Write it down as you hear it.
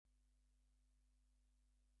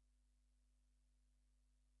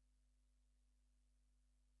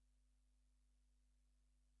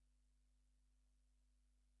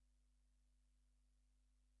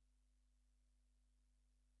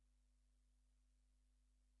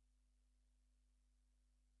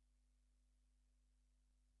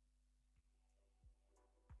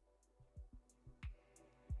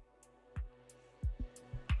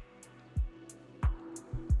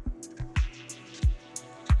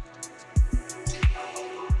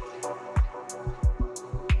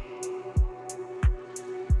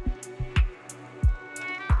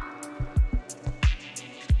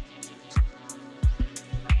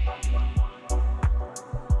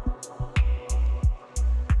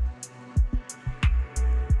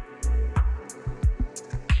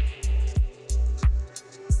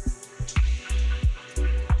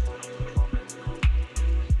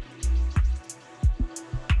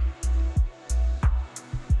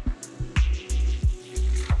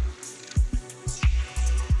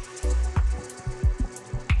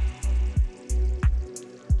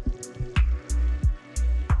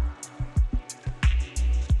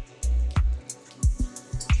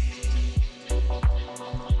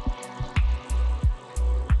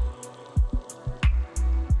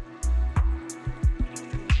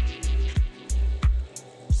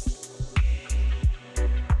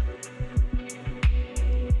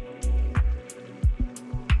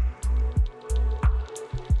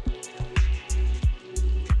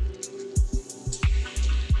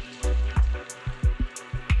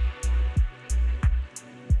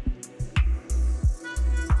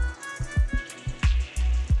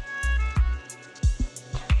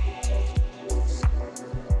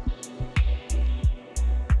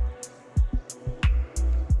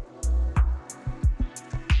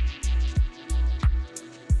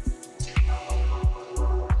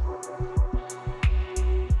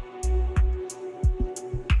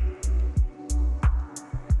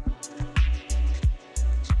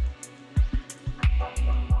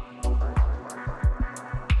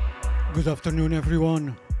Good afternoon,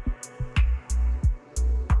 everyone.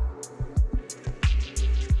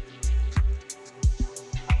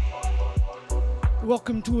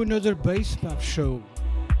 Welcome to another Basspaths show.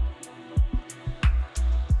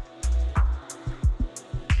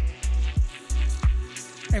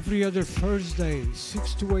 Every other Thursday,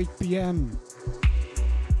 6 to 8 p.m.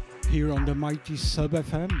 here on the mighty Sub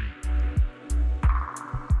FM.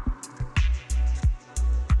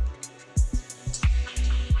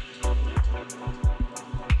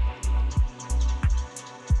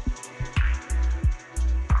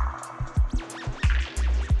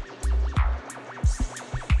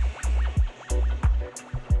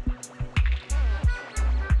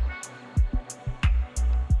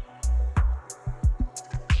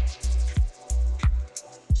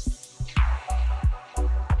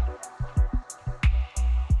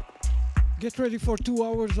 Get ready for 2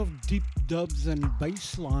 hours of deep dubs and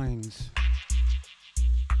bass lines.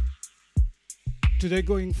 Today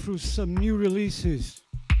going through some new releases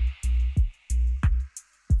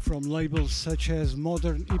from labels such as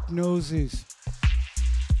Modern Hypnosis,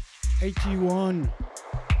 81,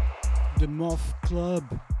 The Moth Club,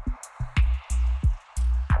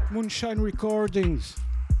 Moonshine Recordings,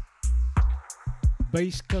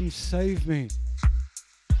 Bass Come Save Me,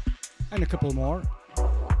 and a couple more.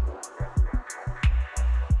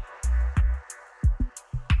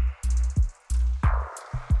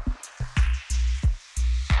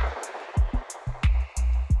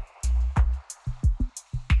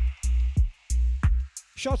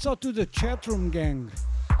 Shouts out to the chatroom gang.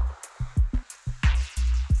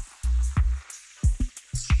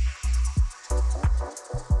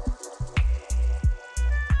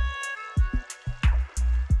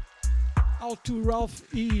 Out to Ralph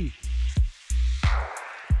E.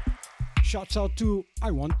 Shouts out to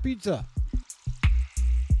I Want Pizza.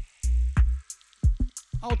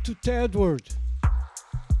 Out to Tedward.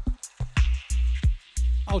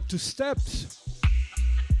 Out to Steps.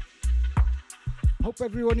 Hope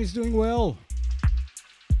everyone is doing well.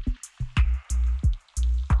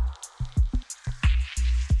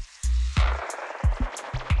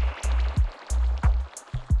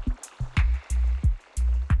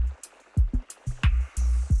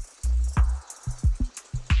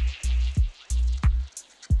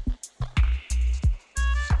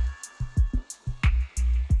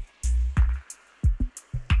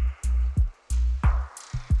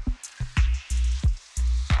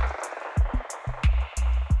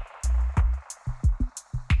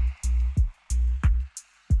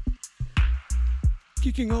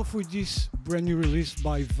 Kicking off with this brand new release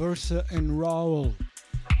by Versa and Raoul.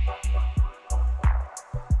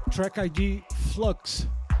 Track ID Flux.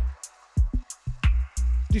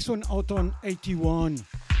 This one out on 81.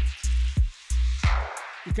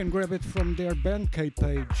 You can grab it from their Bandcamp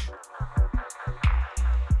page.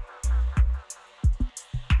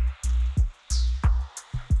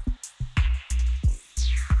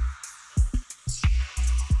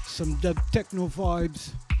 Some dub techno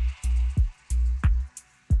vibes.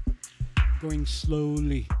 Going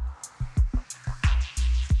slowly.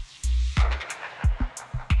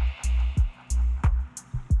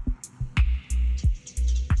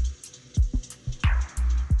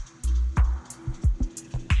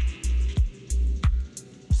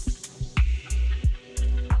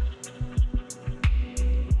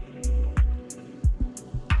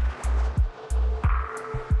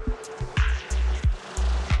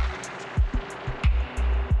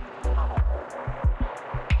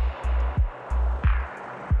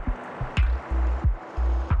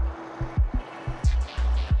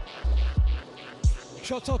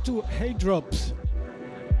 Shouts out to Hey Drops.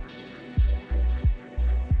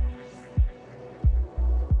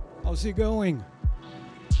 How's it going?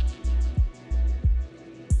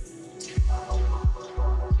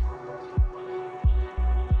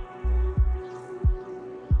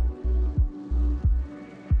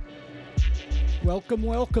 Welcome,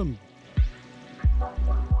 welcome.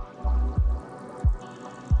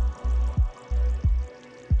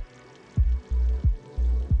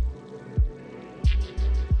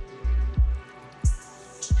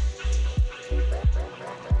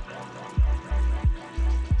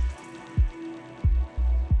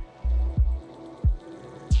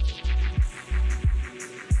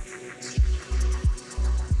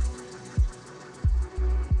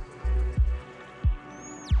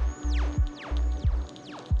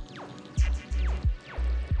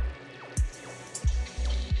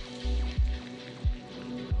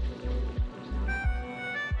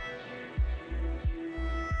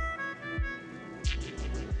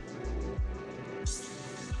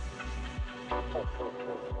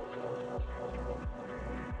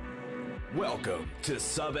 Welcome to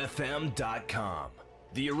subfm.com,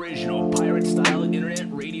 the original pirate-style internet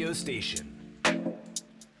radio station.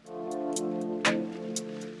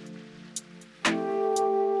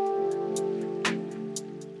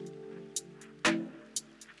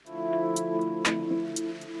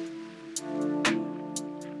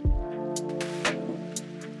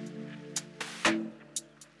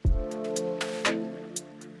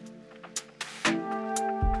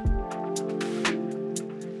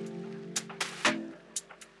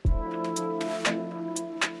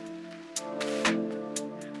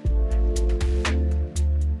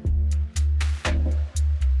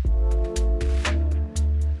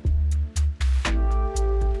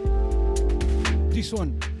 This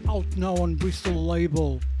one out now on Bristol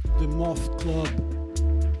label, the Moth Club.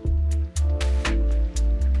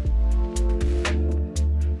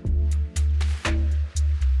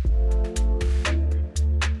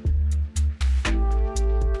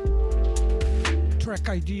 Track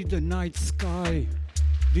ID The Night Sky.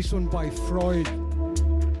 This one by Freud.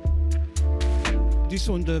 This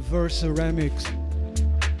one the Verse Ceramics.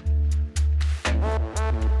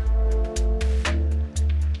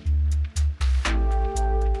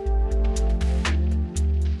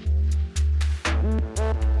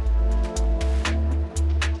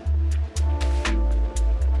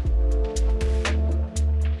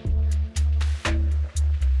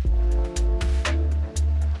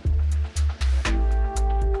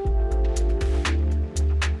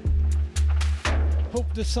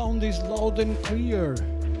 The sound is loud and clear.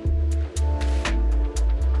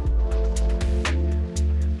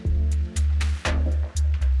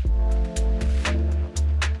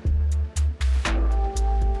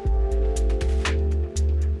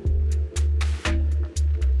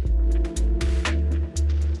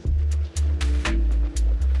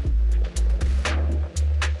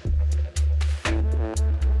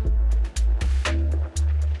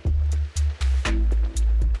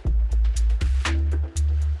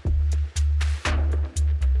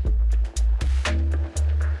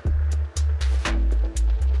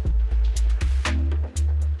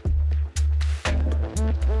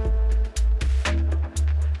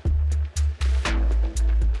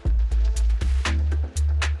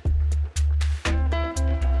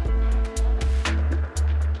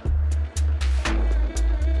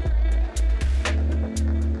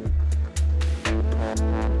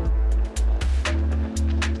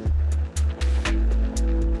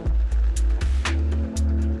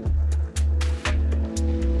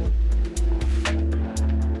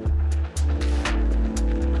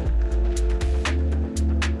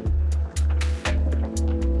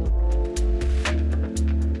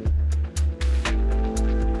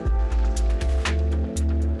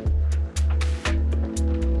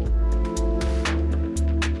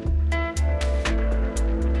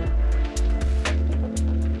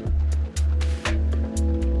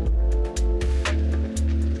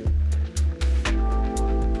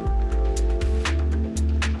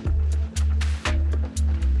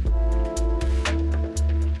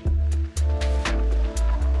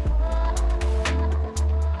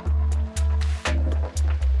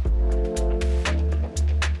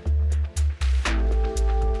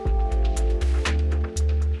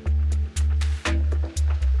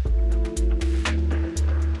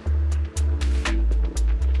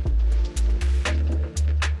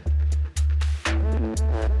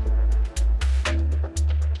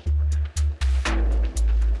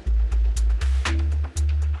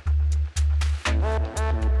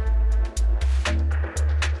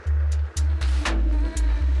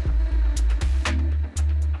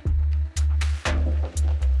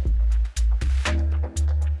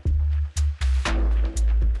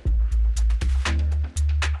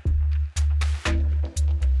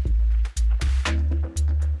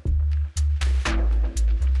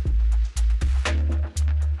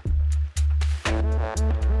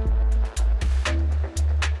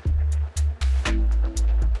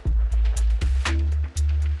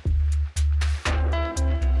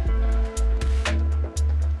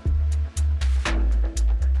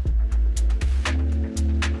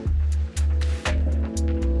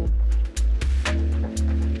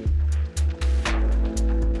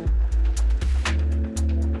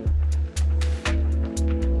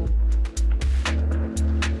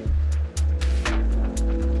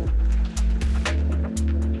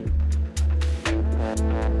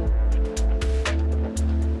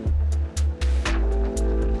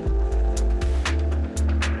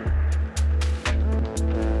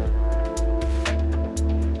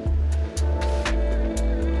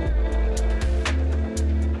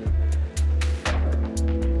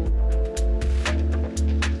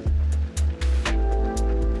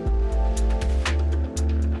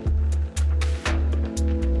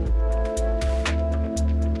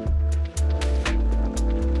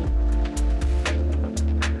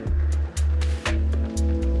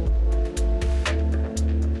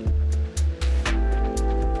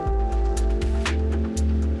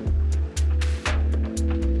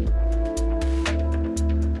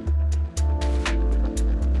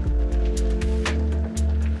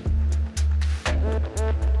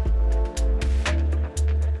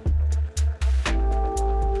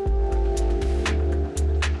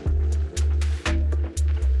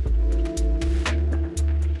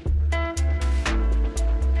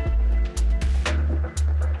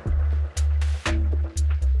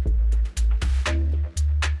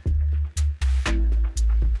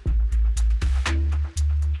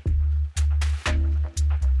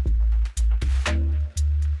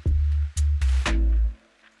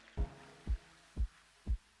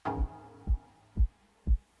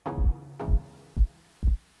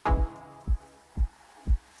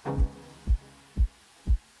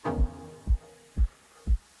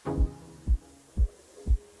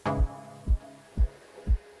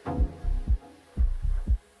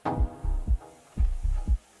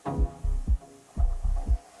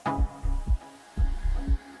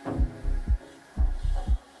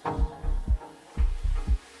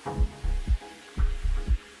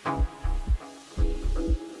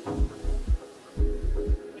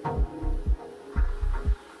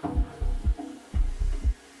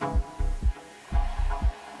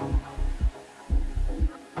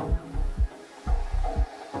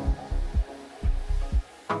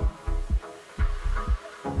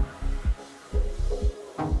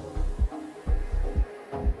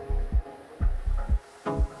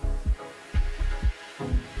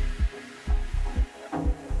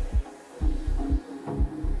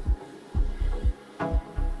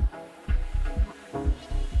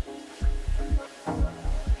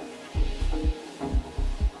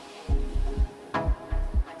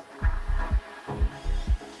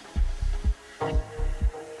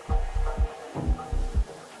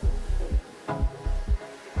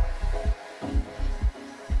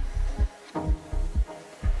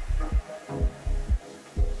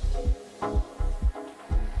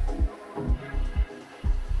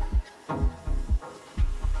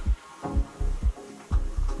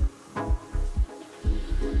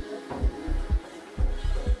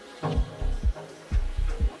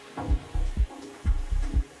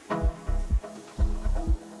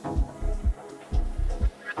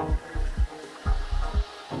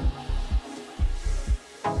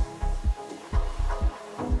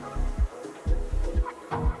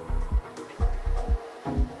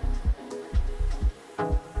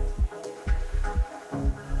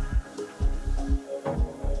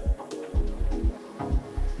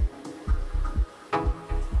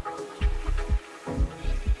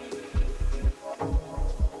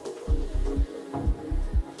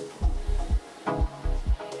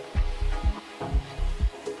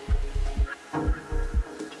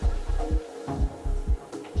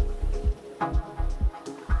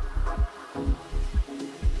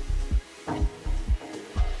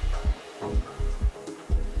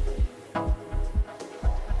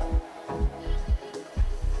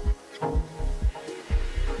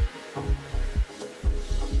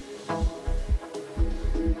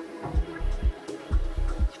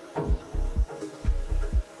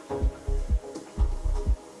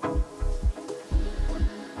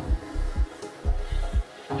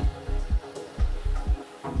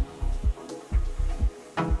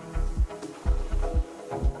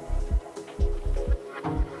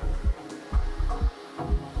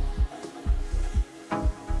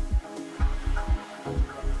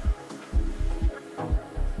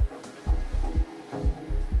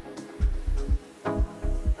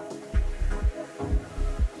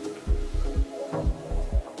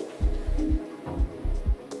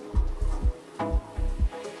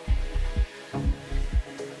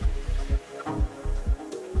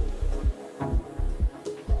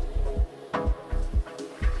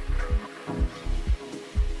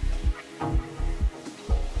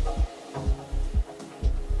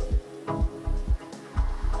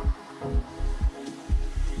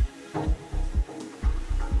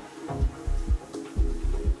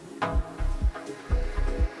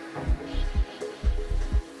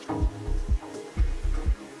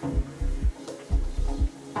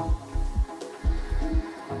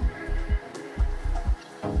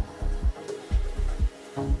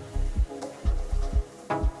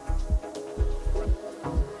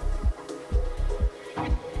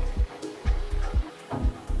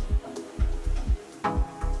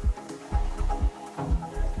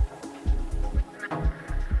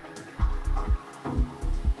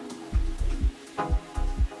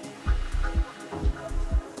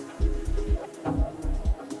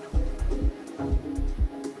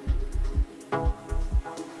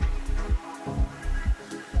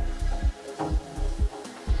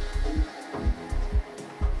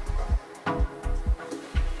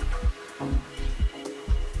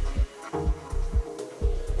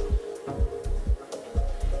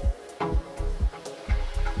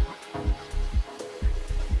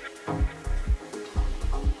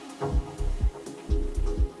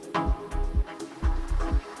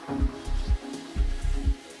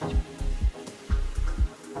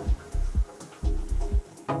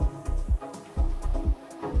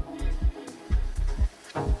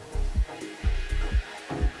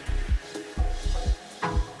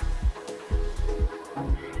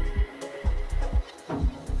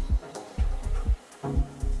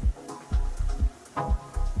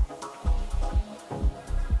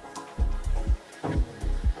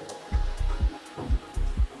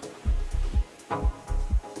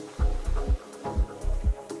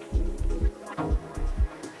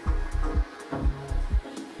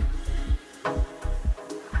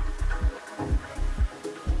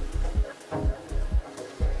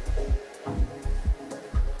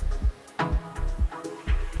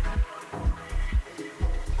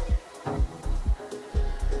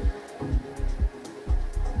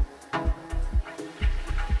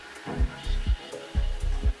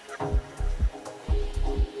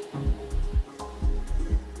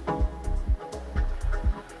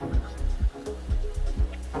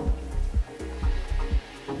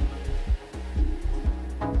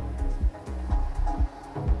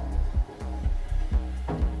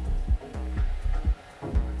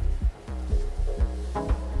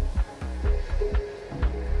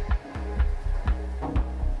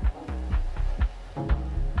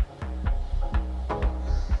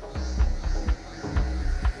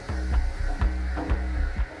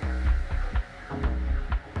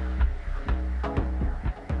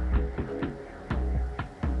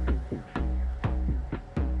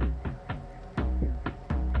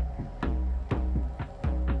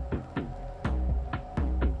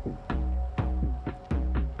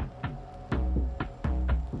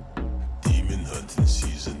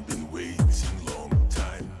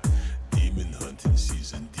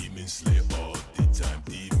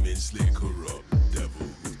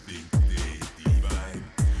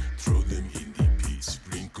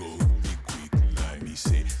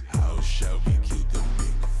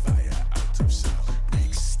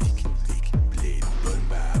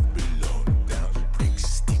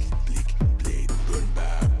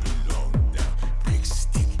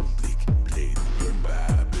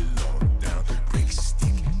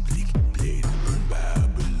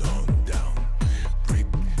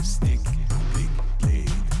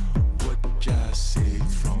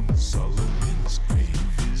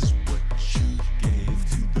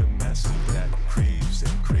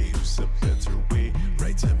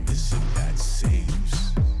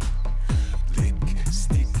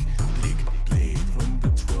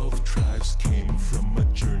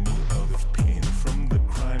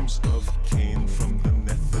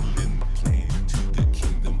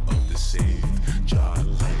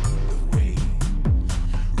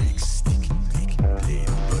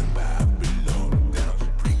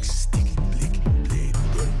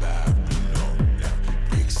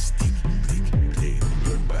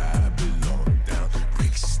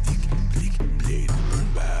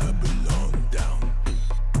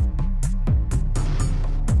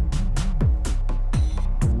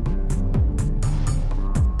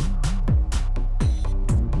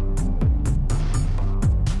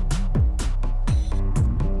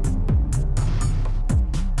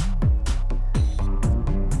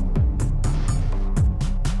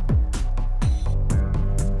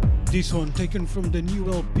 This one taken from the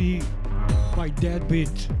new LP by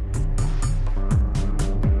Deadbeat.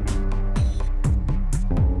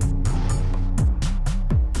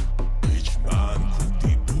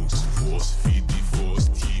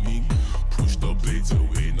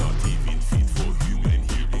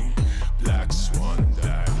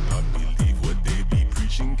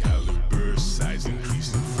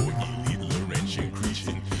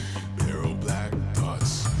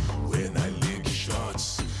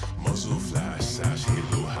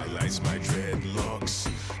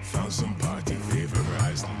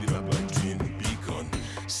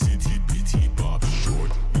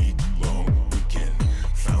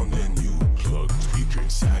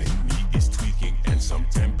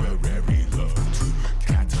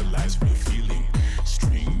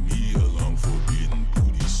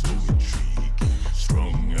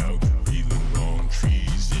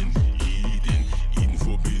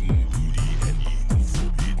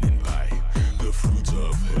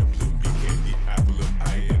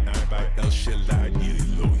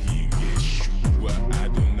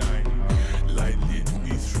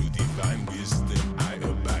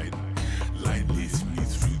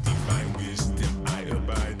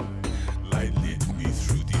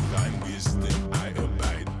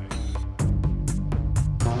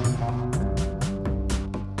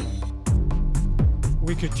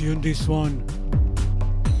 Wicked tune, this one.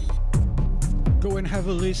 Go and have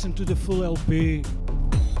a listen to the full LP.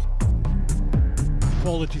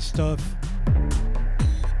 Quality stuff.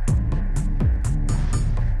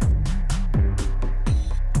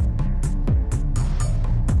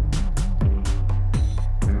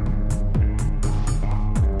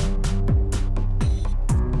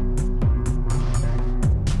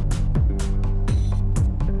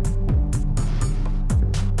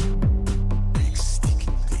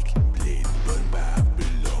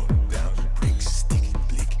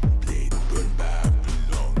 Burn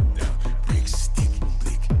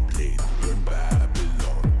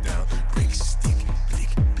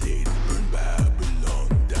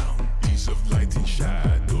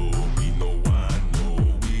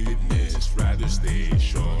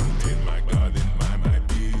station. In my garden, mind my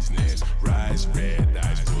business. Rise, red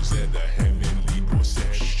eyes, possess the heavenly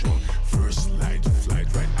possession. First light, flight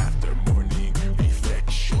right after morning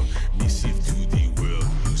reflection. Missive to the world,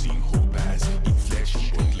 using hope as inflection.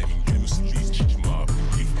 Proclaiming juice, leech, mob,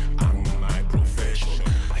 if I'm my profession.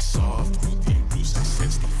 I saw through the ruse, I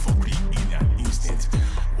sensed the fuckery in an instant.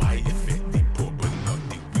 Why affect the poor but not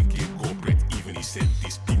the wicked corporate? Even he said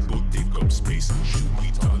these people take up space. Should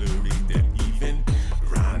we tolerate them even?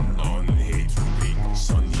 Ran on hate, rape,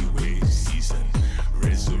 sunny way season.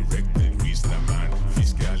 Resurrected reason, a man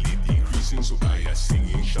fiscally decreasing. So by a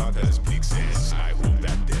singing shot as Blake says, I hope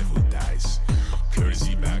that devil dies.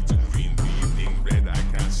 Currency back to green, breathing red, I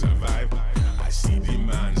can't survive. I see the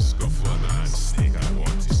man scuffle and snake, I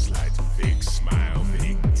want to slide. Fake smile,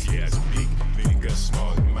 fake tears, big finger,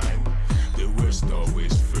 small mind. The worst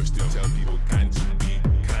always first, they'll tell people kind to be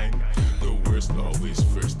kind. The worst always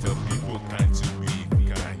first, tell people kind to be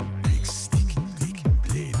kind. Big stick, blick,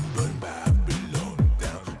 blade, burn Babylon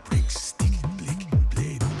down. Brick stick, blick,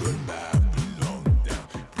 blade, burn Babylon down.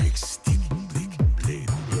 Brick stick, blick, blade,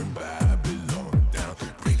 burn Babylon down.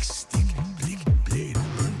 Brick stick, blick, blade,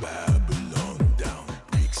 burn Babylon down.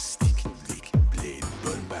 Brick stick, blick, blade,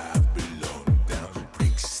 burn Babylon down.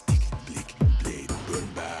 Brick stick, blick, blade, burn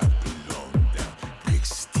Babylon down. Brick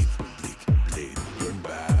stick, blick, blade, burn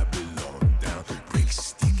Babylon down. Brick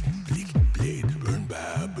stick, blick, blade, burn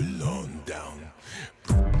Babylon down.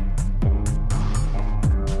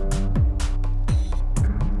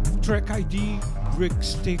 Track ID, Brick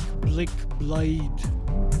Stick Blick Blade.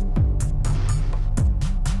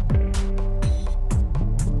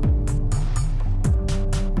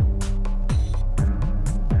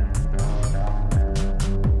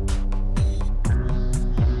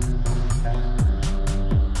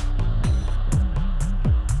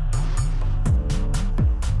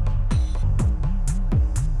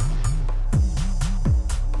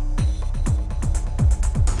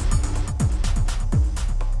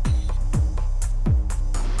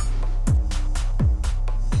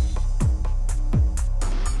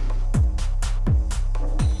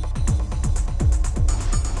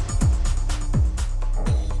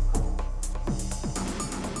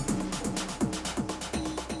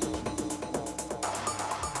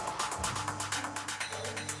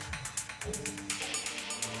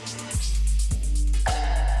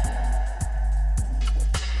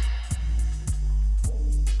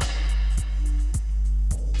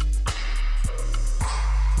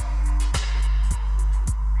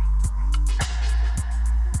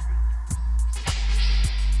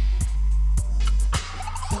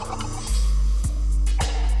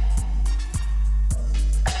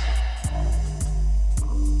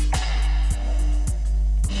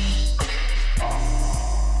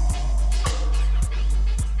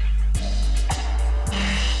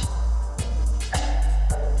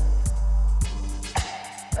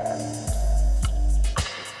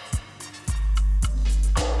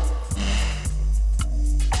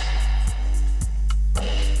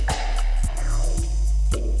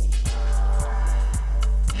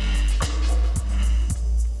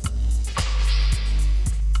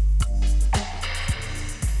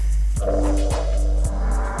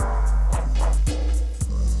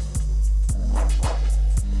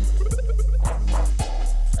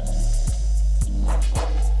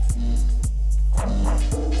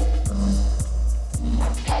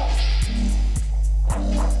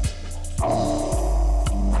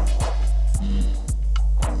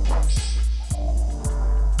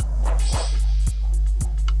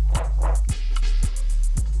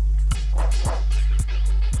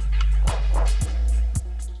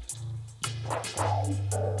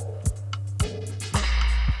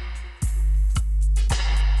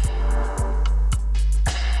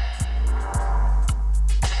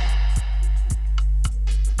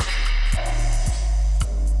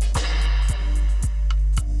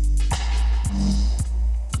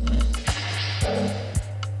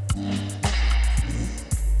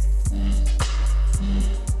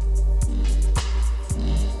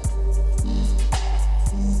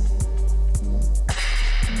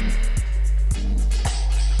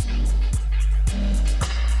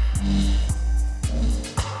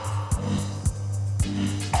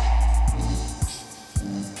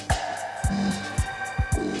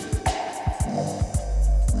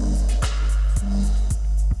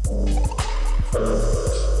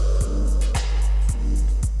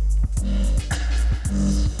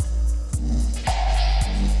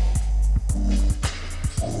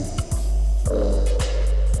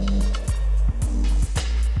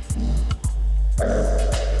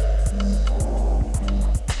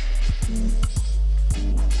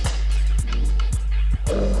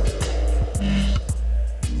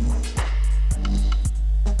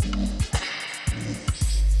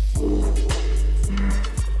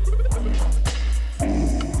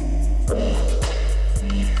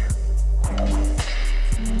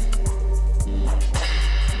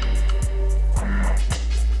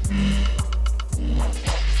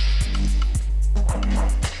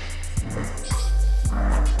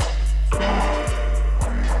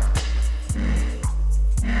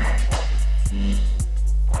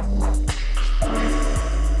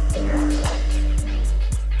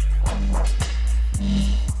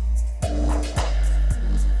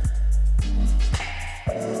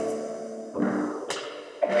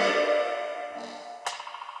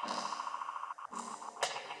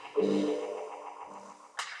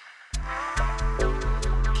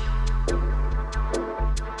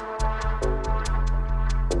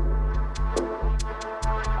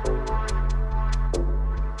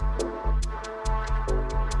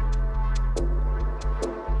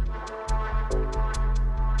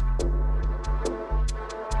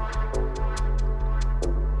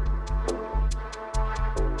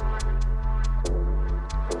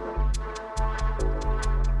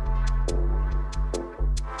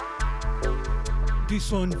 This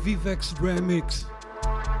one, Vivek's remix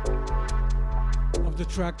of the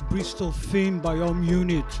track Bristol Finn by Home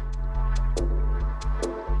Unit.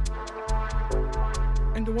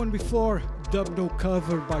 And the one before, Dub No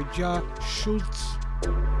Cover by Jack Schultz,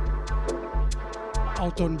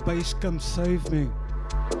 out on Bass Come Save Me.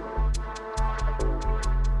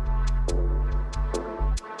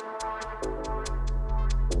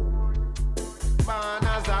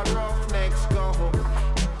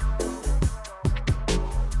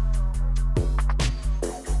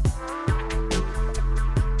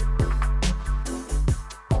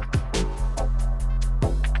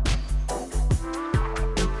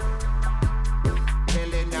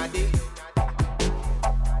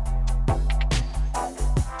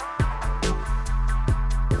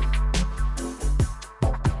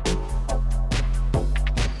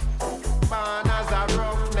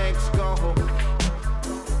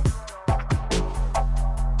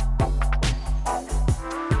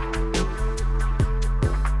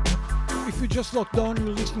 Locked on,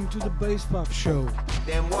 you're listening to the Basspaths show.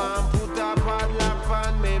 Them want put a padlock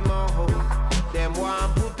on me mouth. Them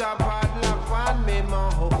want put a padlock on me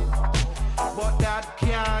mouth. But that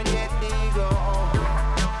can't get me go.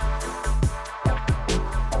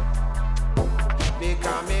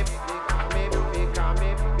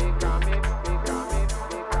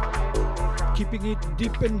 Keeping it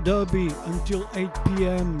deep and dubby until 8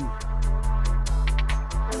 p.m.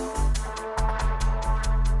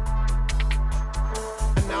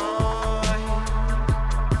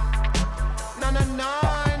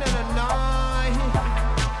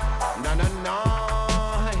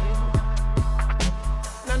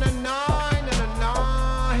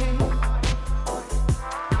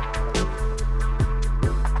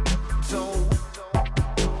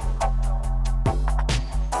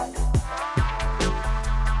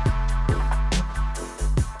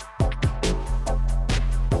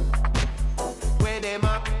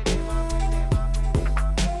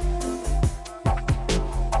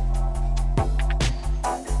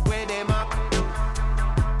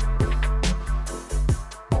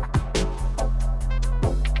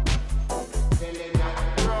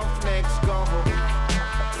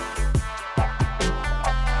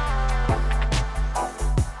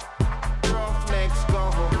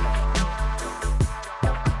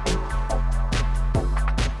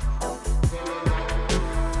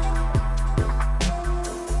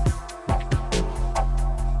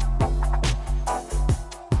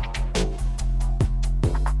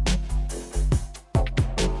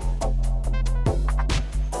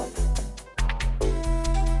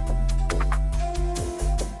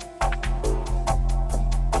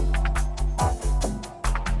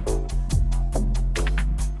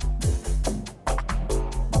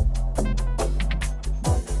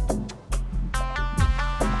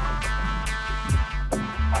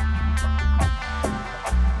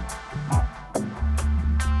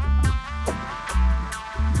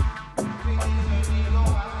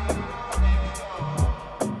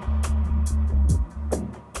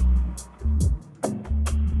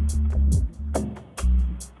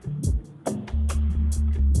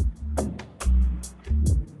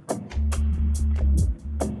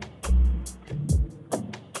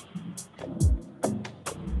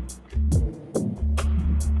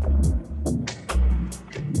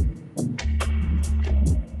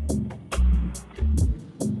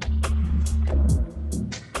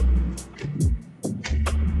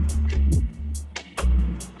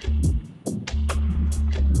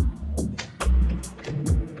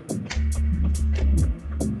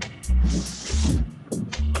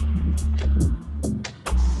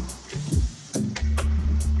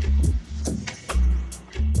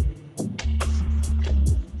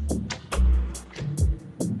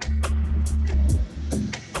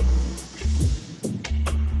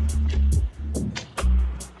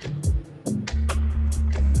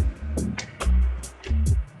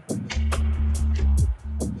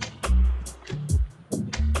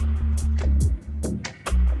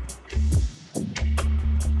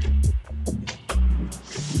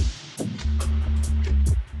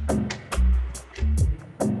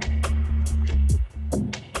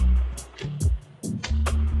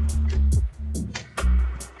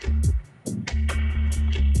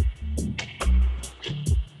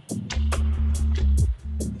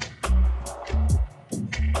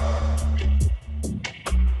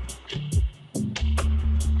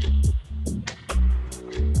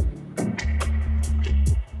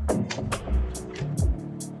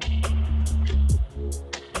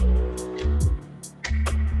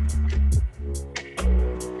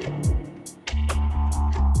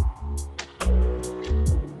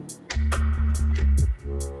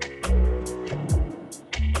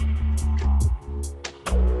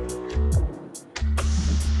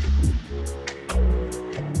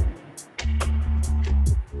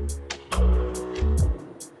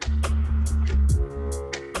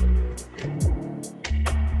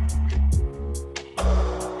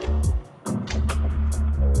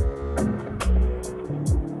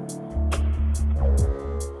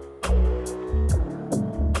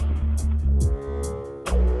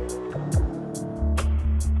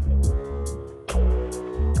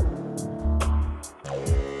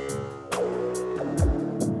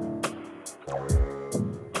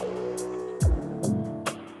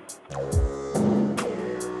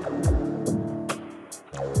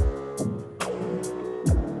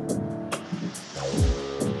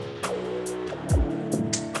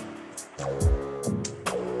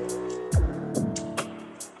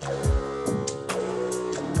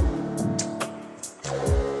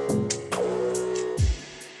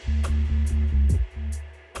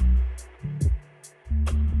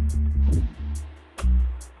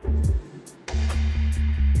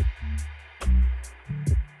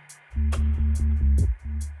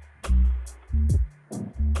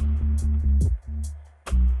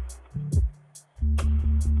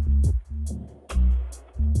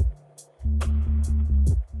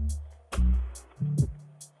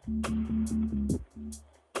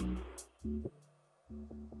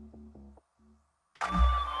 Big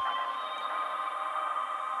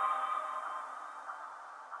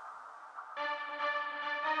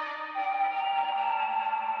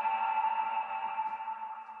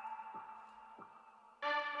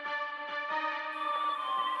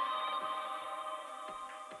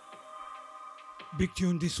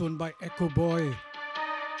tune, this one by Echo Boy.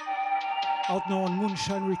 Out now on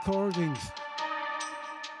Moonshine Recordings.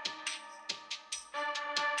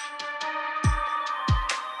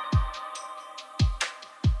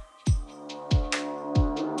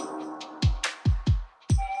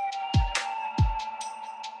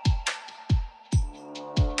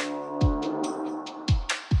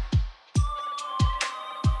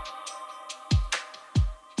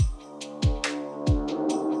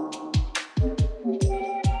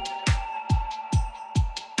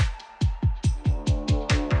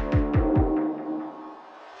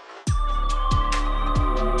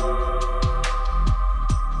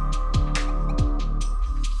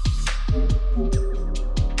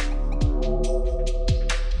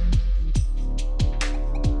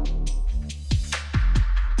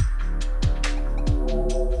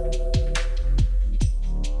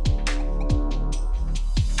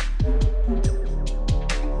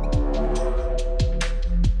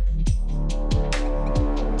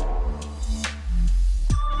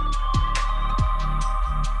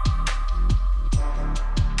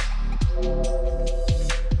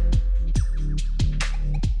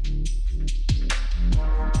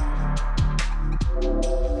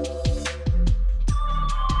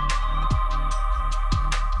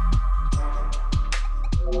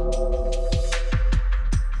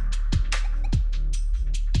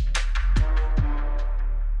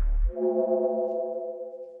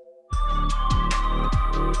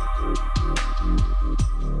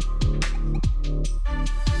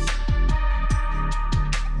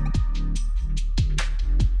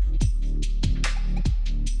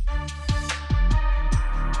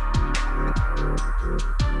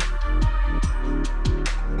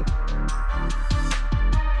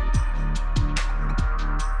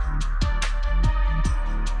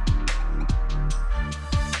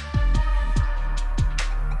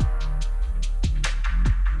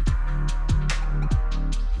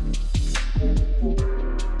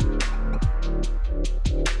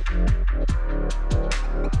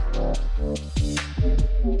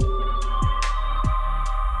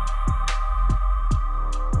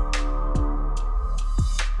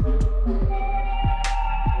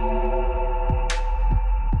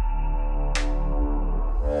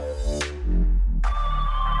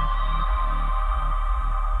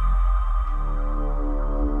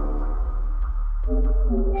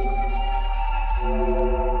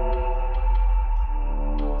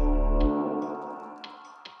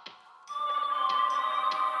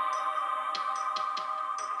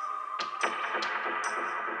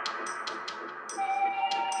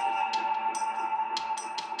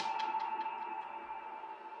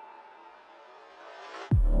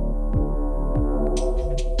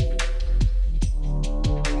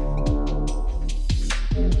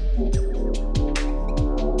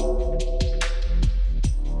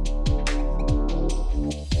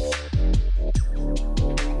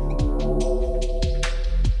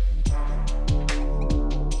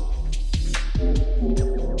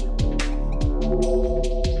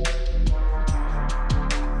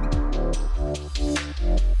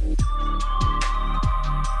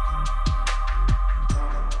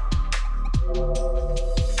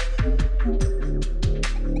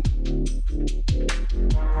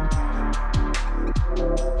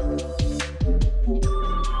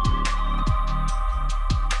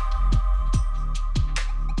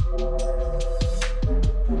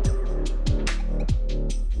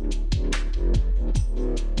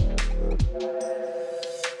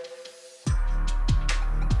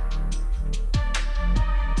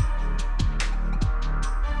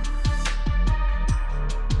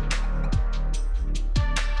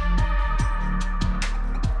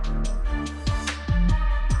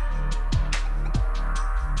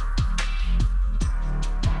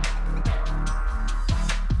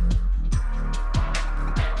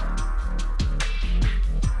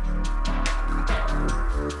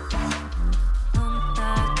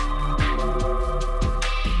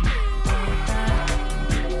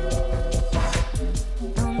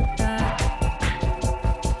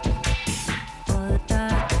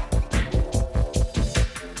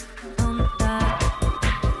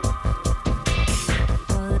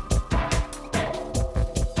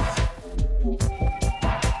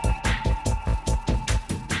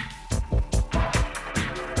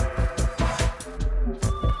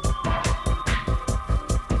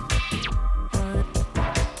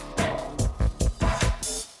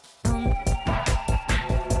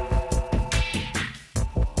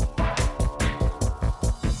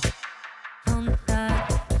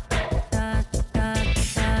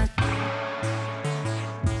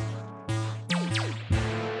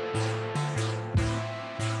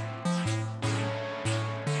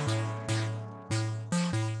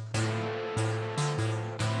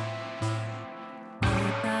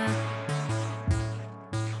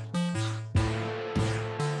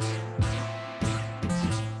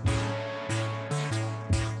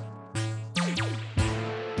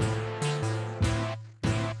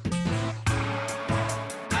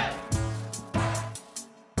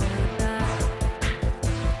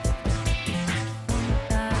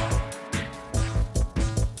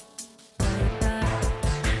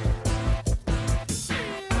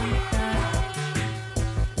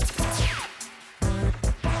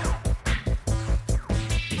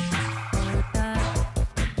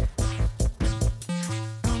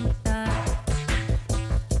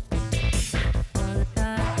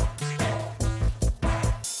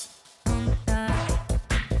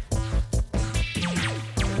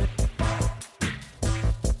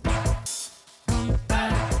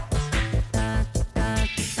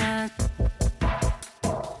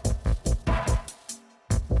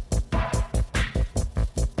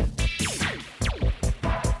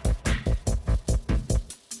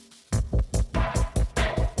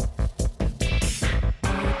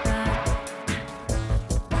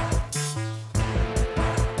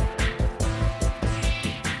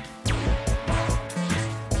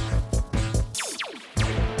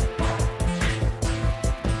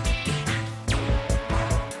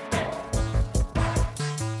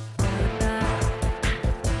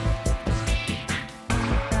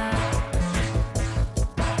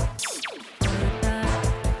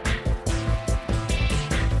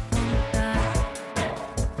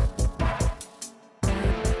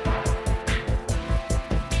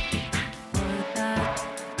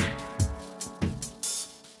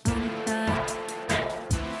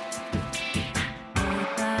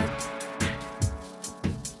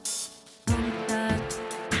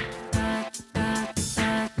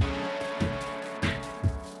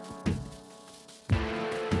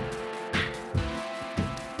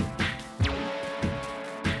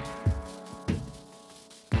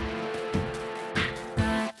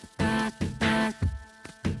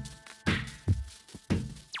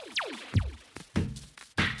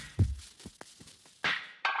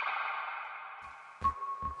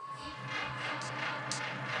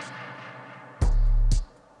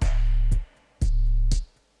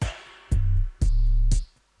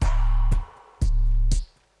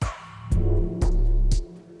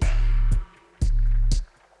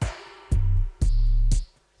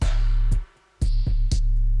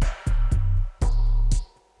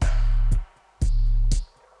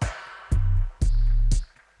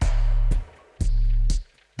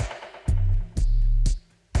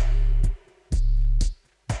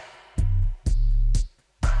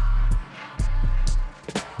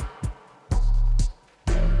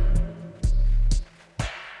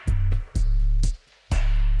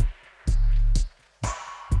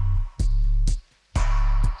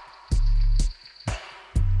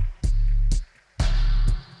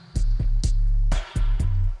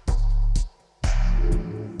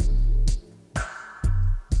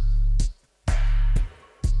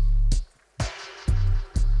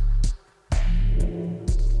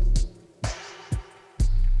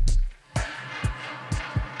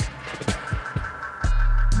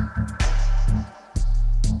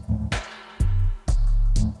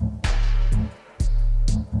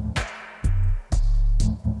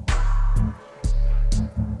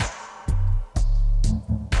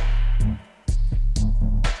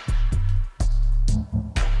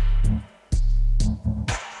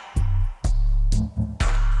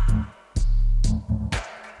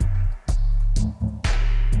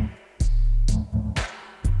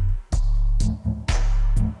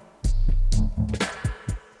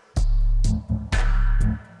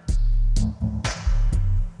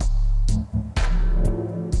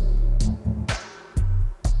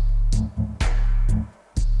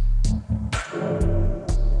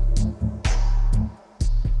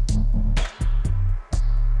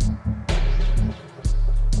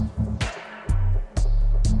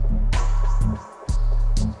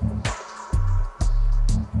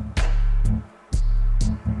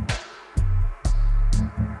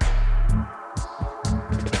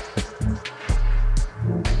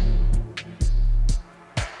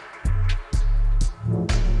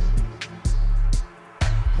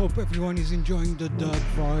 Hope everyone is enjoying the dub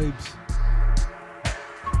vibes.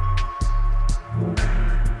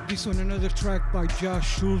 This one, another track by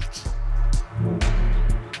Josh Schultz.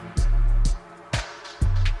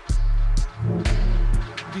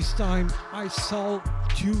 This time I saw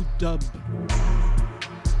Q dub.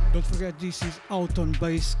 Don't forget, this is out on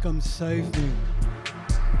bass, come save me.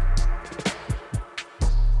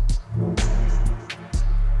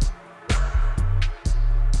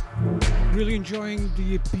 Really enjoying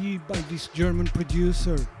the EP by this German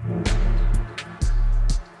producer.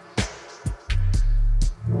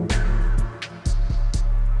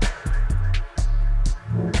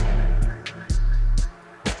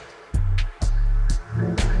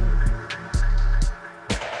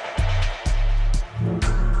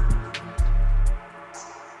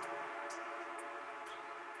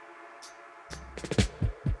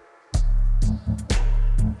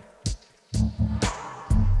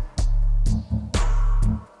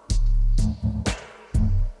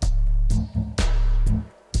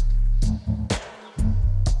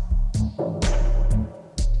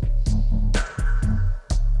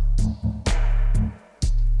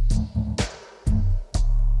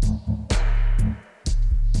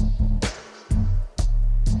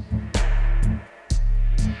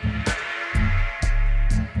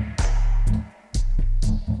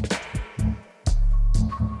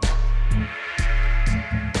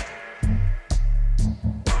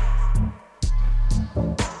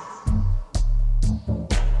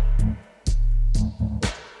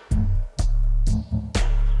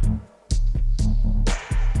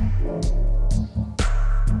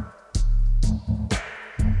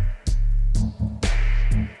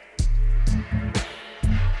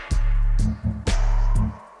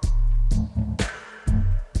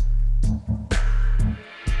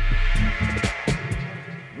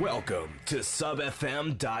 Welcome to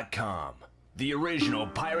SubFM.com, the original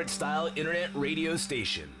pirate-style internet radio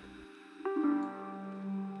station.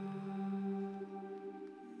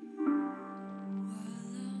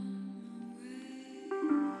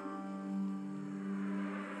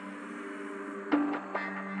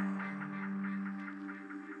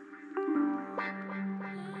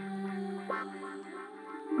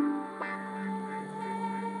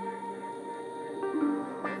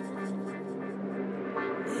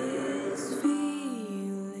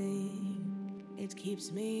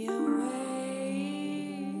 Keeps me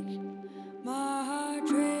awake. My heart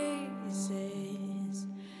races,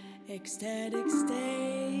 ecstatic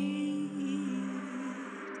state.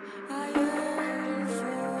 I yearn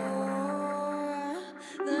for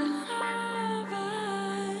the high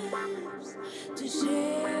vibes to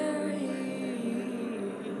share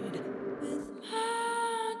it with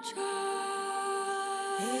my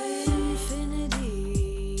tribe. Infinity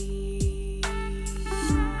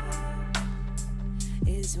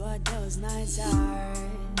is what those nights are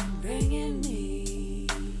bringing me.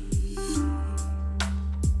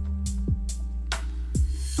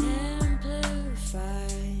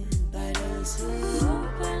 Amplified by those who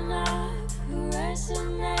open up, who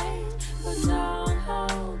resonate, who don't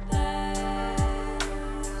hold back.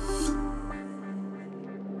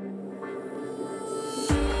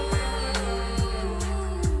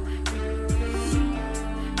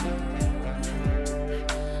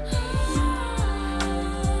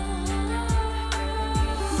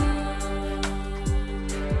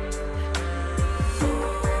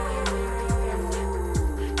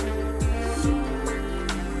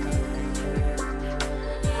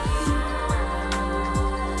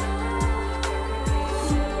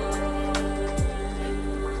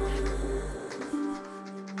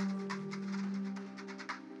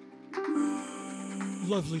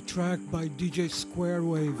 Lovely track by DJ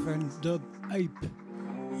Squarewave and Dub Ape.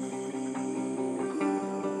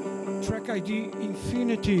 Track ID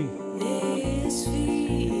Infinity. This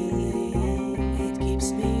feeling, it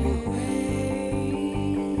keeps me awake.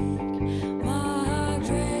 My heart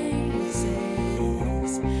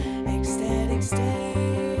races, ecstatic state.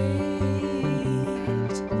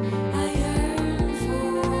 I yearn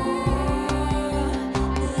for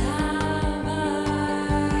the high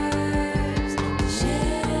vibes to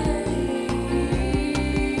share it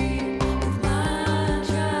with my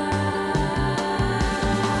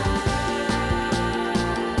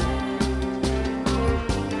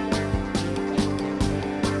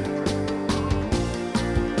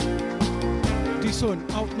This one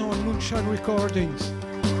out now on Moonshine Recordings.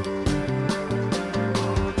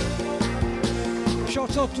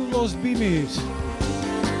 Shouts out to Los Bimis,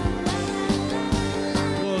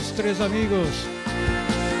 Los Tres Amigos.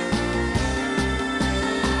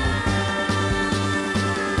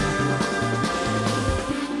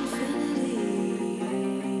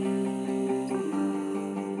 infinity.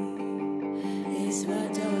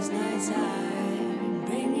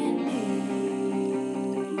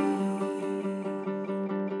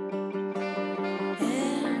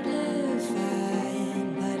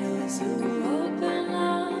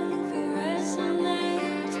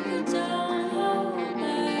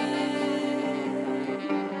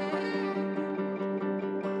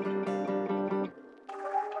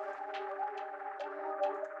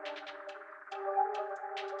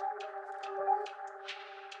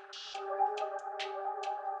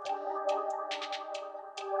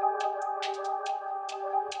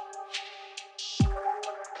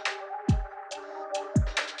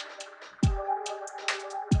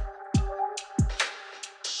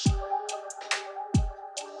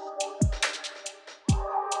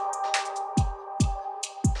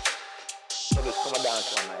 So just come and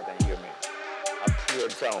dance one night and hear me. A pure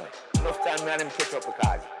sound. Enough time me and him catch up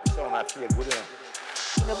because the sound I feel good enough.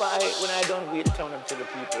 When I don't wait the town and tell the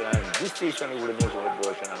people and this station with the musical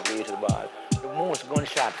version and wait to the bar, the most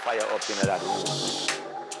gunshot fire up in that room.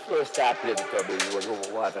 First I played the club, it was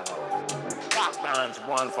over Waterhouse. Rock dance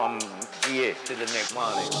one from GA to the next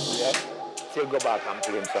morning. Yeah? Still go back and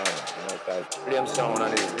play him sound, you know, because play him sound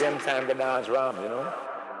and it's them time to dance ram, you know.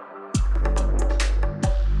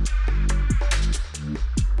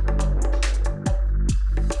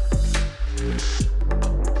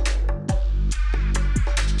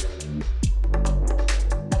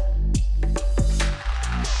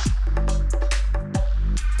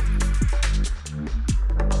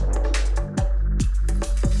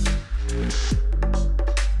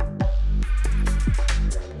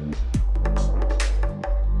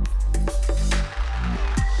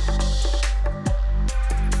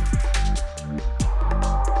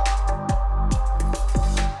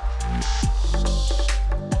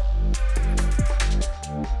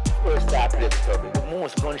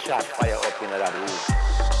 Gunshot fire up in that room.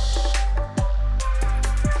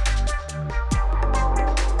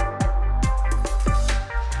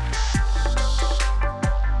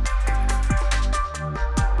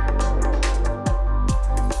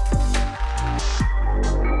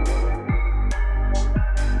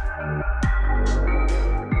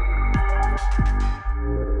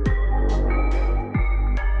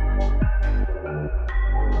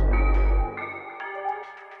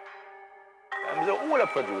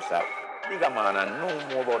 Producer, bigger man and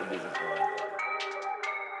know more about the business.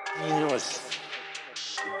 Genius,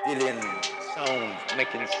 dealing sound,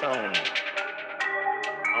 making sound,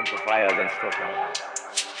 amplifiers and stuff like that.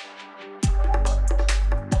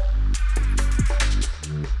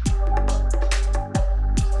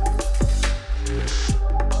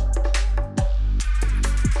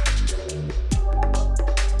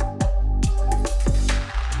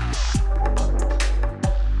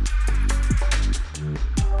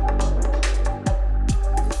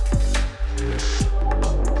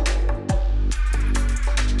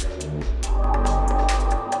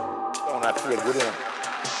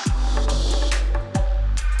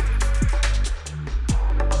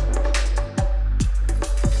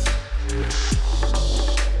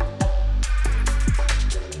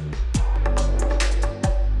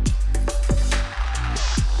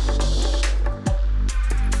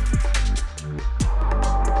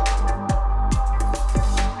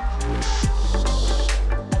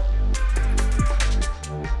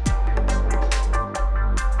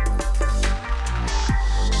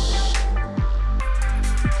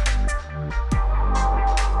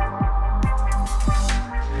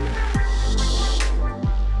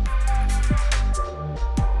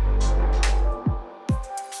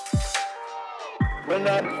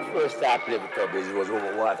 Play the club, it was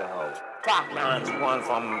over Waterhouse. Clock dance one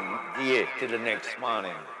from the 8 to the next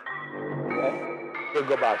morning. Yeah? They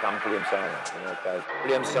go back and play him sound, you know, because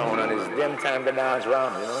play him sound and it's them time to dance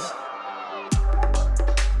round, you know.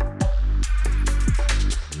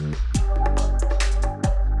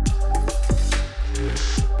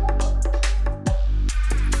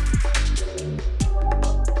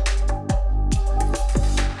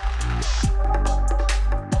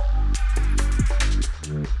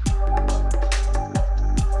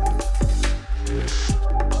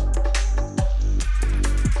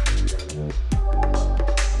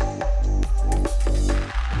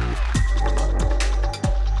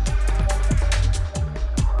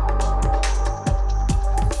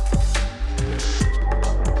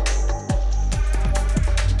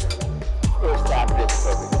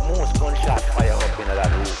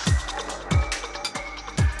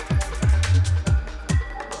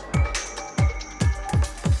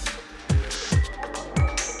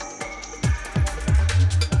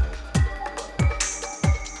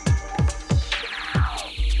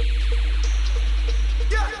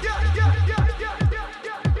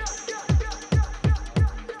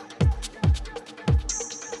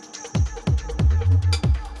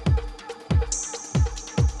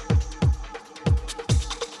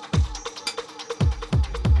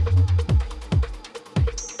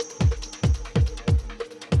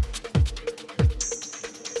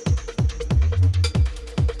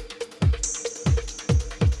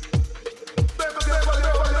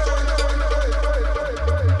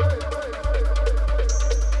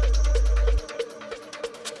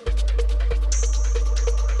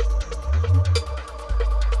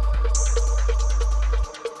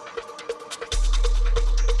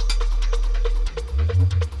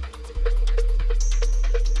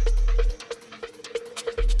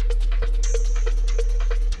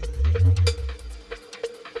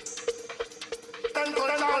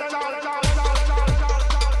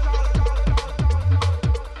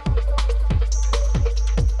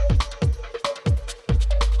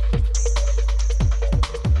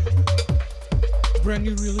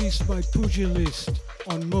 brand new release by Pugilist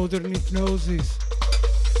on Modern Hypnosis.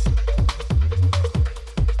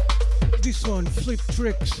 This one, Flip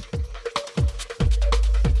Tricks.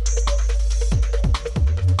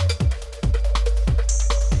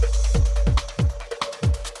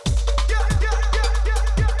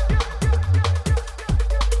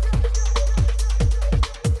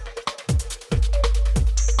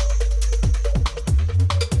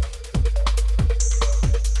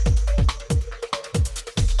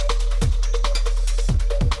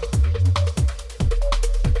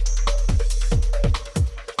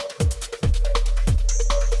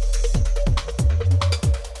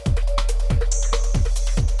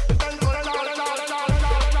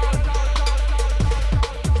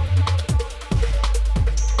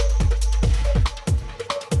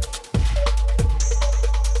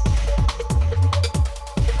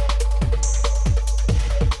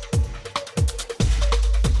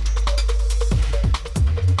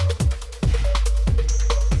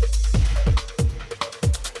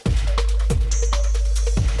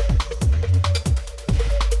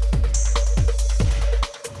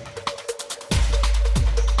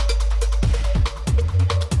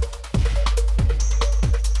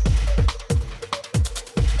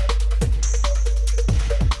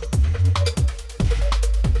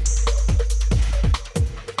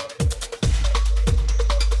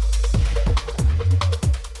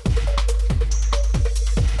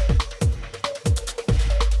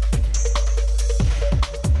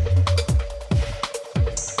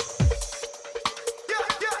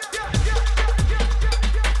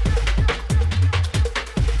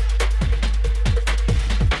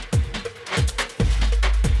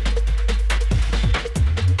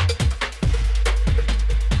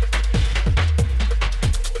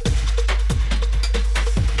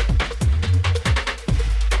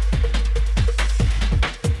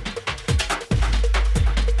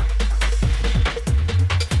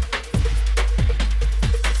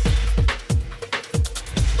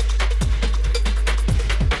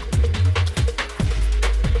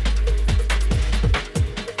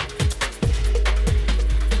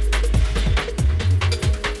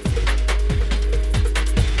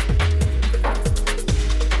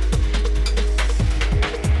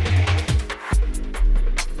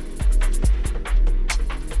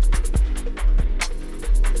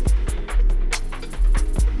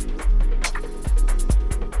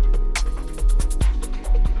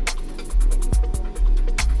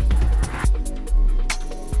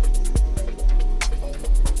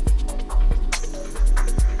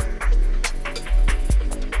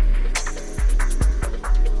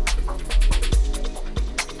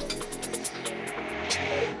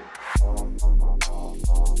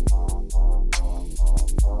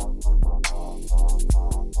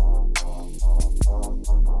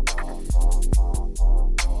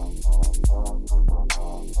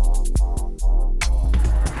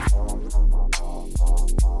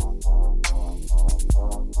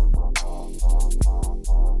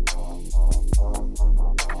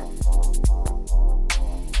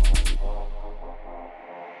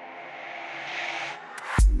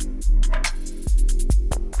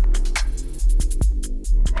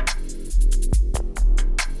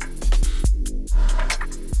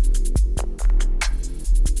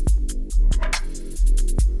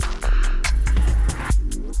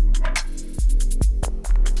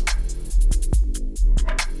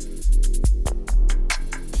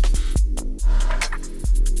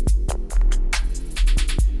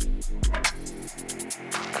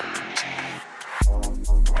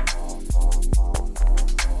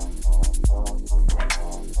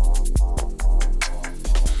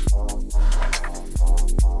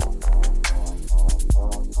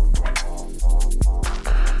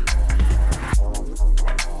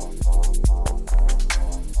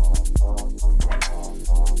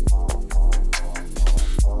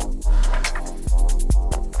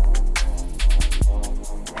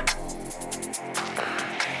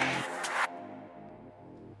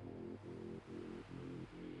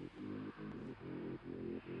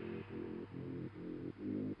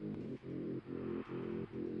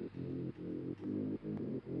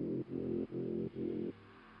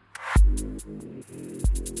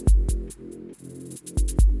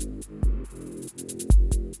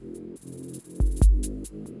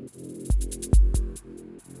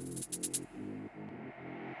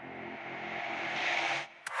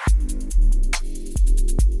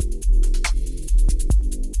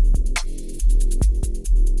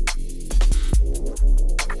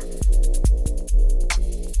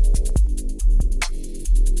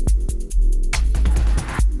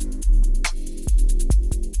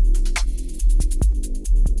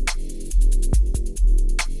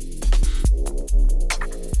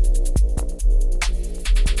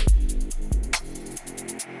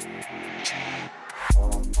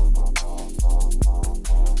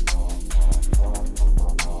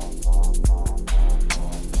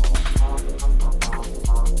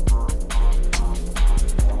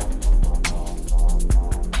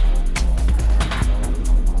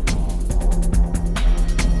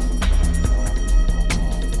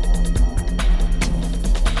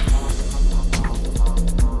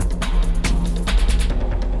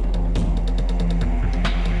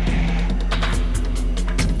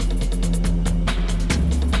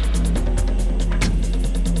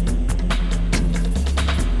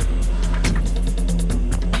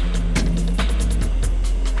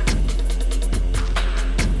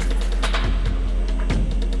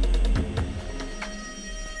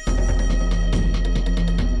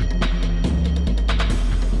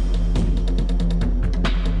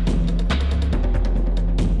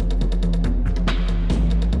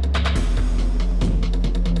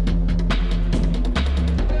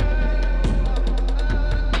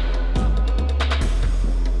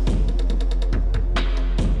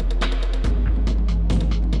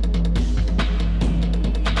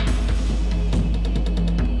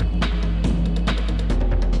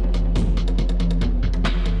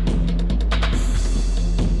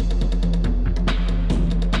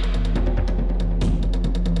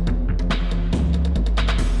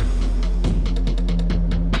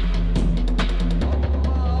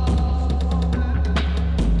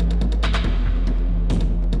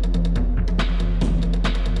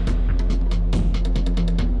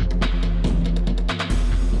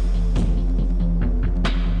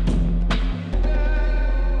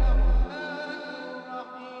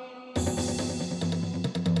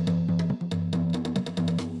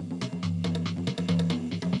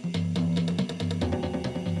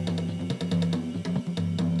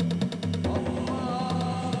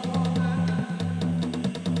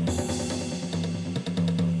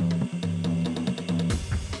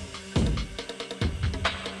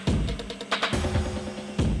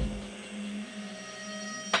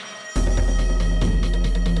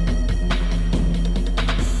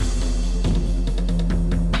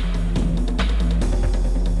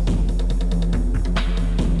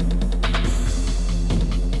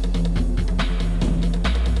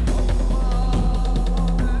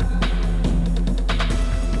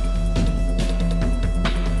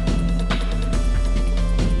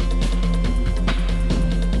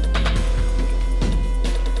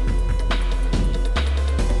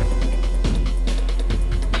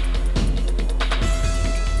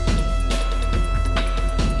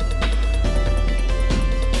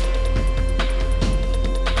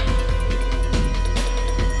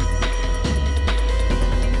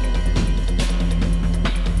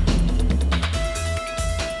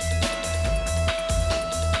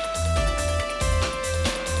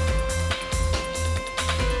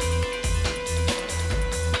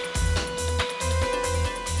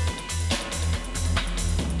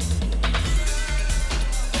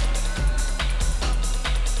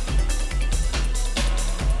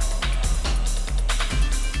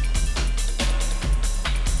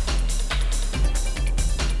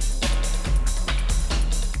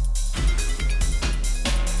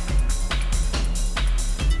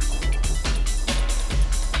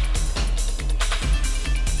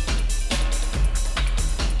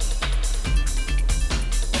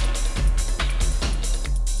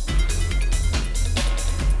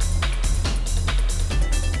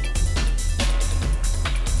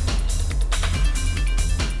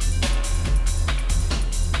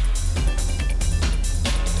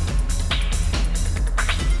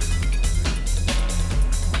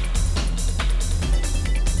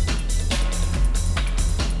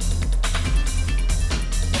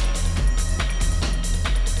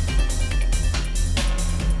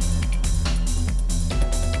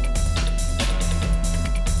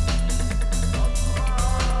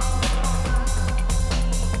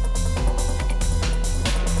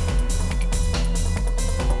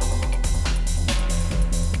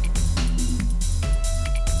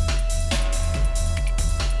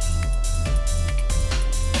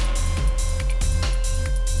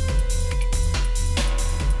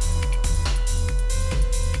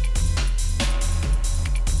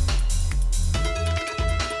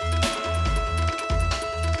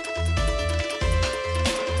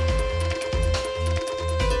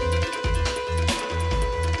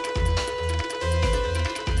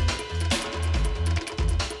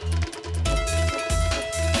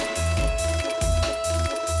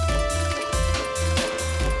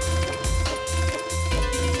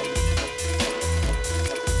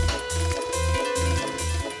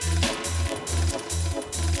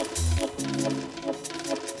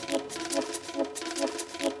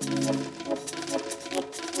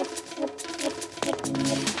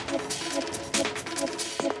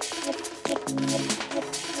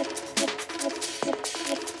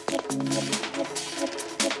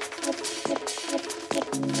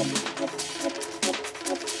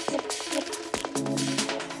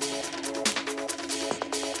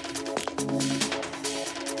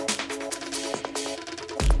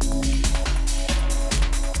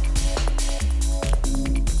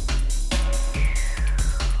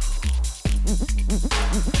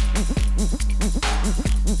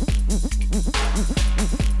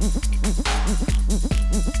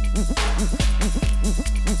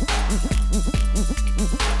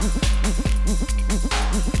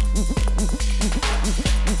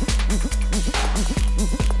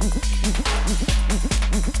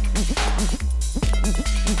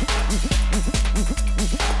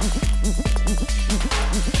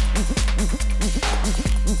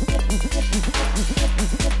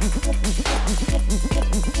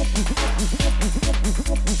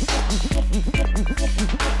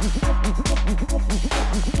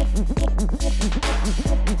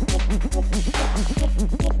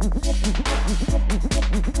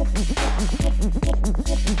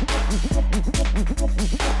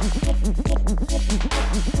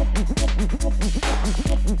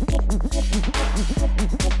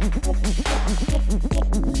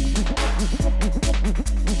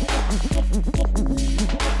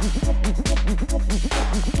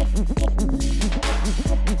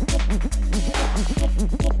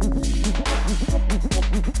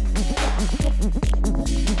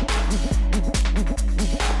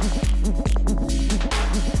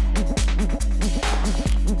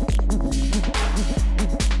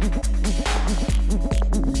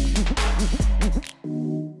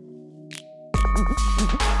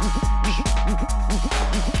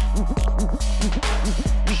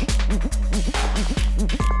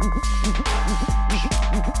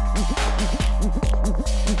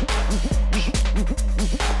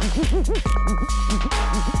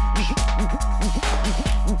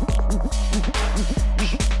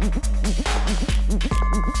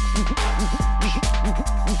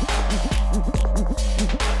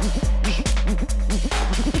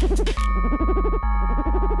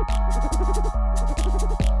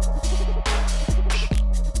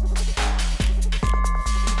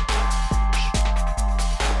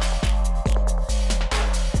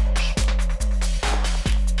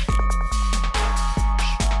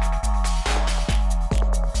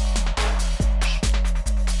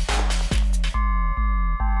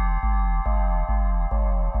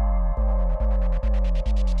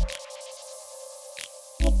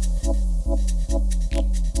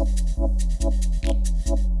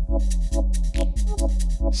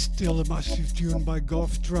 Still a massive tune by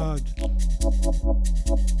Govtrad.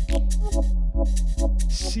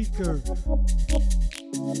 Seeker.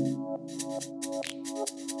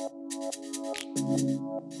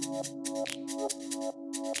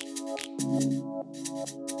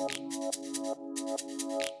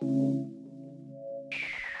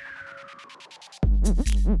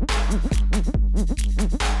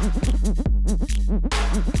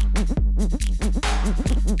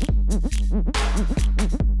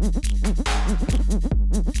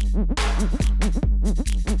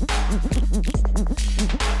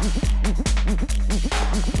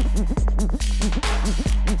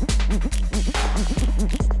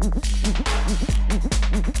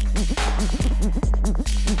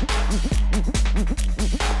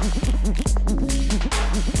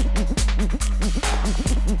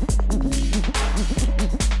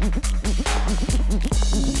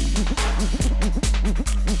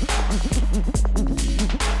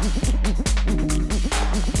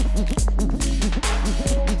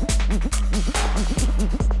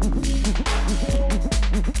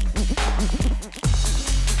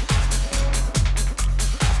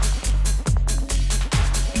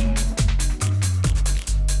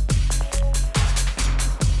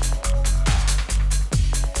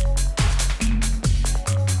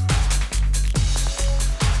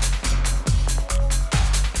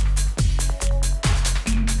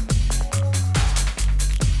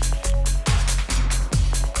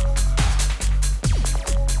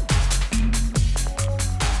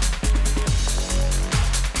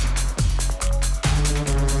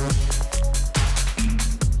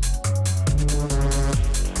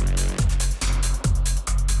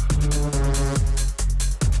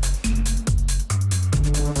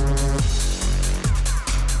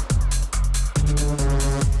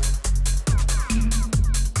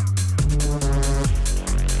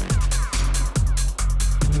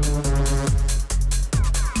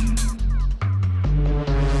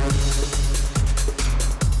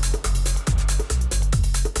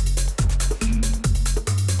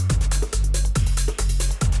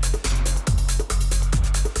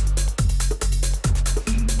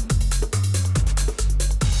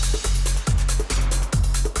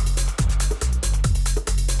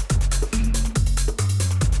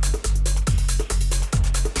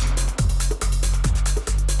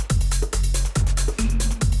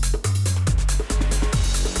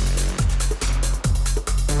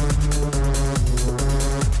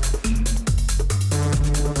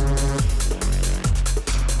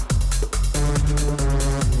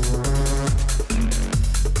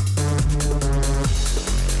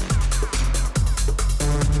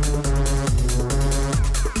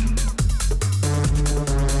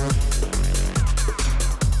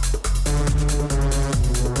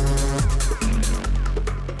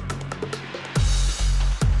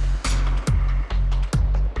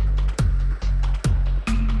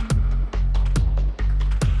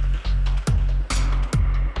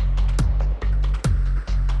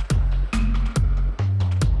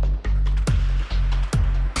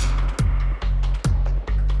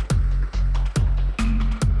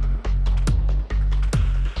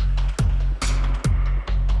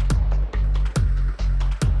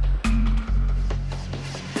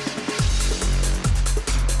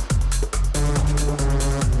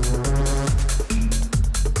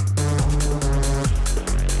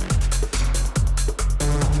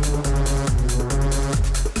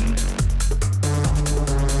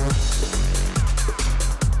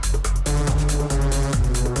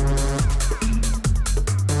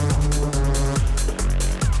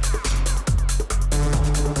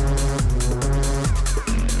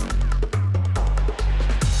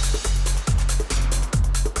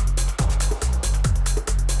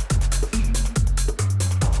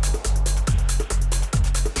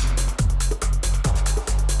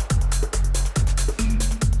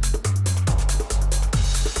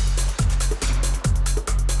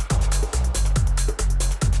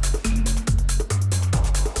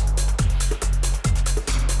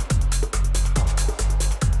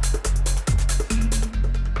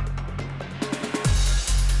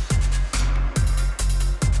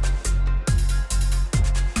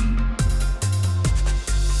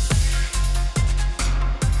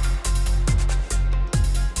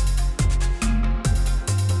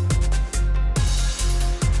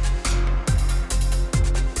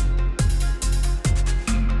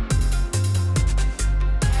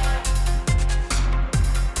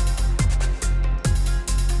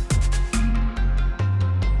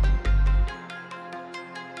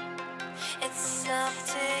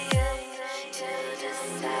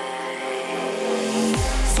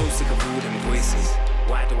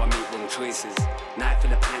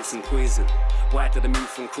 and poison? Why did I move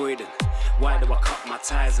from Croydon? Why do I cut my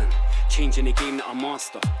ties and changing the game that I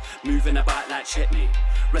master? Moving about like checkmate.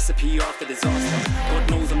 Recipe after disaster. God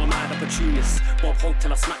knows I'm a mad opportunist. Bob Hope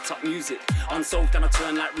till I smacked up music. Unsolved and I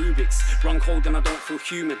turn like Rubik's. Run cold and I don't feel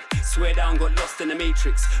human. Swear down, got lost in the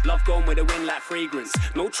matrix. Love gone with the wind like fragrance.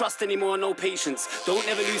 No trust anymore, no patience. Don't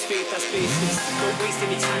ever lose faith, that's baseless. Don't waste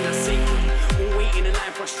any time, that's sacred. All waiting in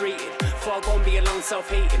line frustrated. Far gone be alone,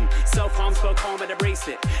 self-hating. Self-harm spell calm with a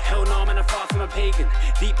bracelet. Hell no, man, I'm far from a pagan.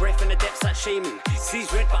 Deep breath in the depths like shaman.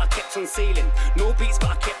 Seas red, but I kept on sailing. No beats,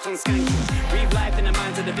 but I kept on skanking. Breathe life in the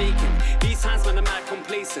minds of the vacant. These times, man, I'm mad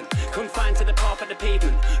complacent. Confined to the path of the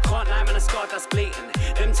pavement. Can't lie, man, a scar that's blatant.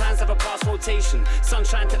 Them times have a past rotation.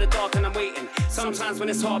 Sunshine to the dark and I'm waiting. Sometimes when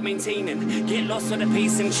it's hard maintaining. Get lost with the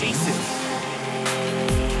pace and chasing.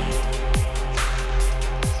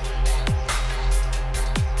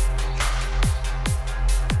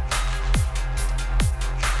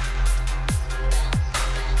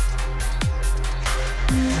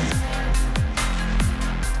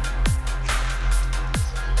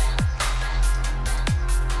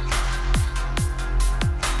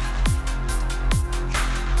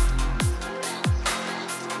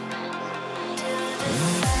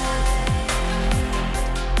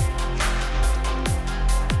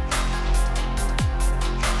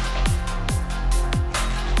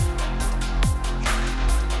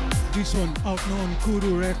 This one out now on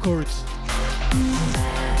Kuru Records.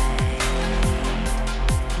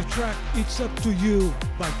 The track It's Up to You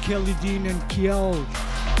by Kelly Dean and Kiel,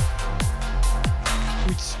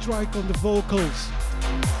 with Strike on the vocals.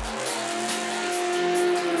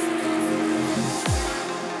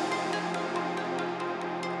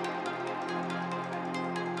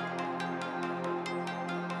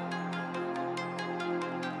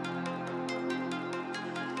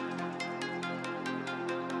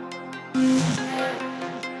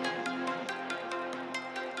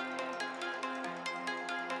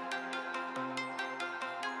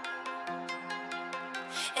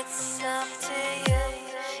 It's up to you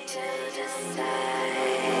to decide.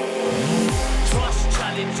 Trust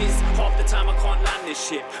challenges, half the time I can't land this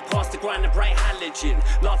shit. Past the grind, the bright halogen.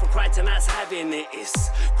 Laugh or cry, tonight's having it. It's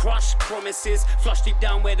crushed promises, flush deep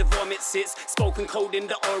down where the vomit sits. Spoken cold in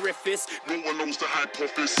the orifice. No one knows the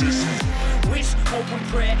hypothesis. Wish, hope and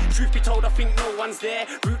prayer. Truth be told, I think no one's there.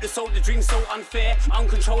 Root the soul, the dream so unfair.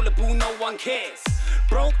 Uncontrollable, no one cares.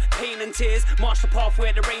 Broke, pain and tears. March the path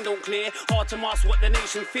where the rain don't clear. Hard to mask what the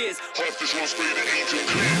nation fears. Half this one's straight the angel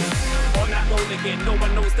clear. On that road again, no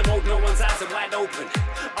one knows the mode, no one's eyes are wide open.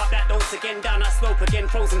 Up that dose again, down that slope again,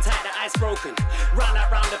 frozen tight, the ice broken. Round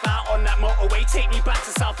that roundabout, on that motorway, take me back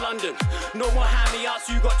to South London. No more hand-me-outs,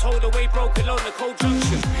 you got told away, broke alone the cold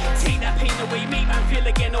junction. Take that pain away, make man feel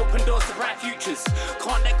again, open doors to bright futures.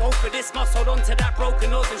 Can't let go for this, must hold on to that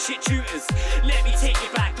broken nose and shit shooters. Let me take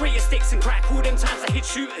you back, greater sticks and crack, all them times I hit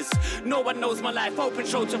shooters. No one knows my life, open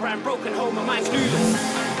shoulder and broken home, my mind's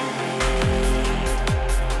clueless.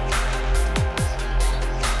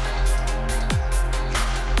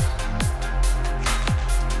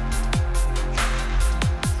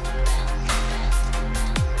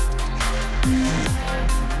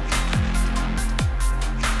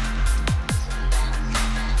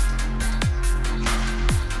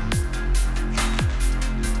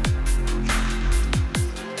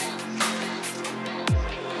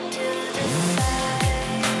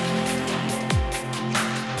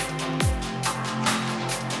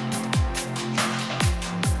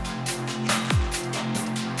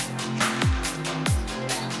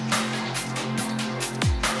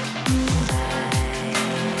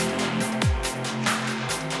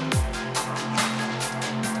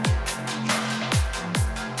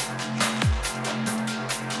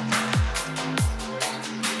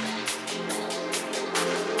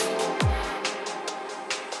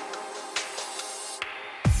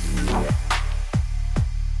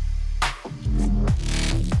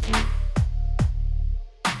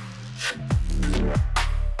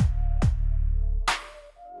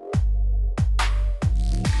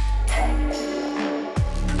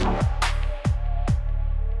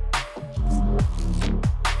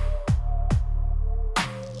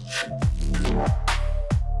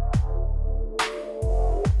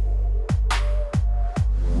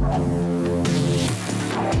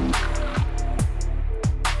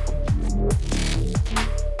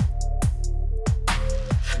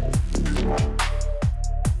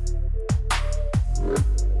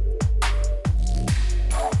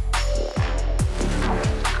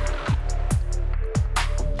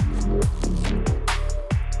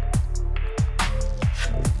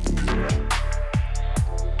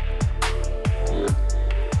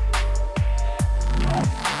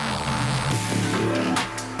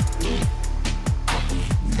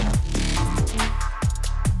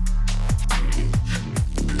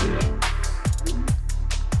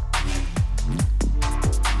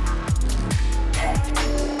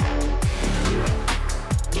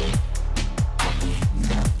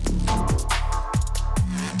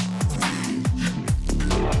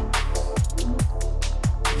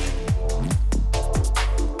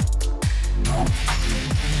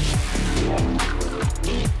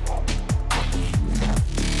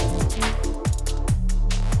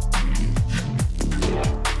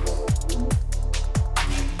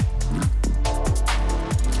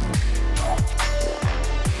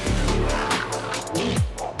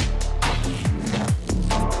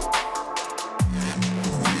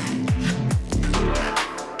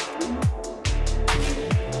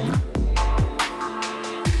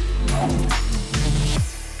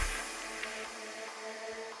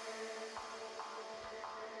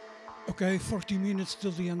 Okay, 40 minutes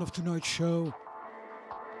till the end of tonight's show.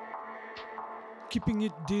 Keeping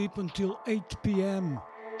it deep until 8 p.m.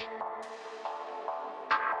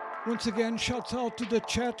 Once again, shouts out to the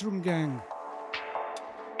chat room gang.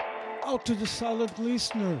 Out to the silent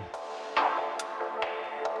listener.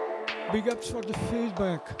 Big ups for the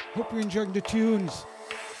feedback. Hope you enjoyed the tunes.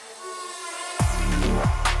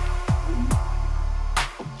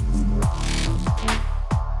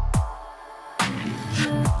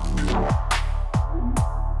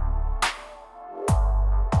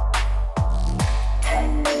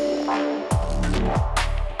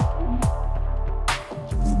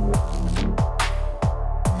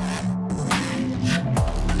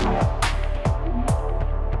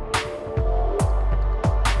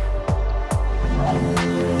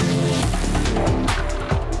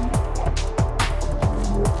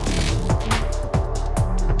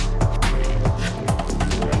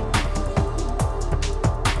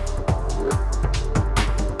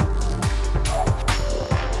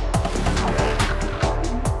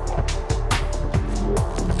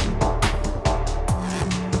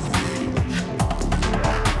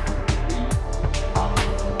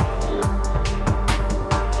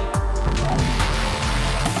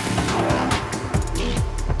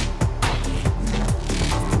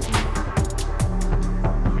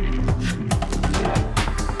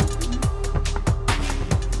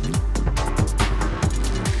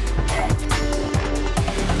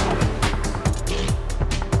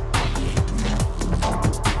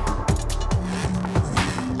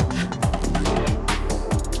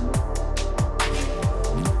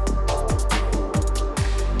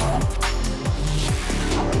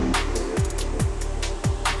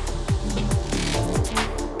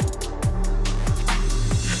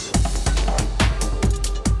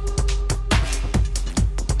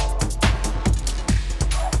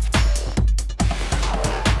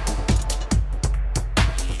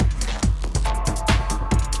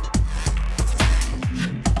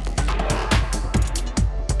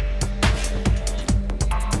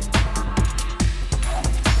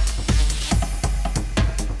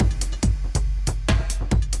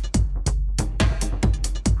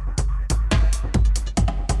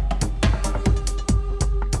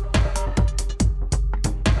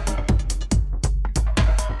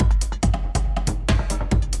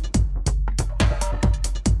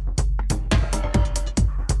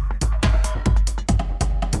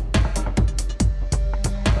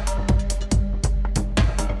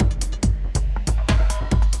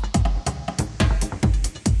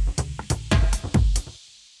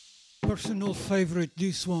 Personal favorite,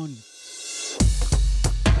 this one.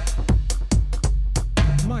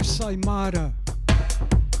 Masai Mara.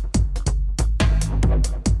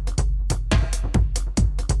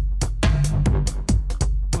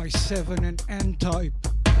 By 7 and N-Type.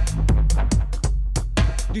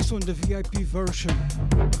 This one, the VIP version.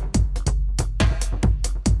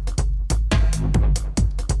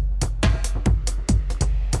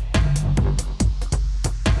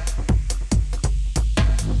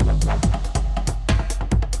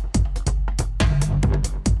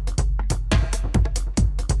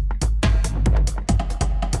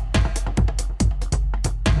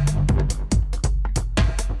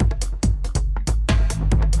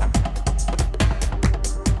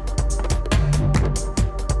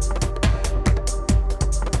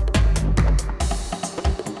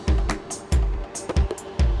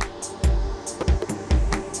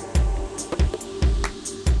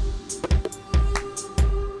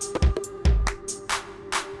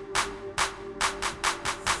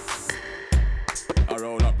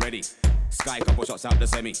 Out the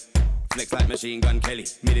semi, flex like Machine Gun Kelly,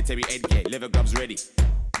 military headgear, leather gloves ready.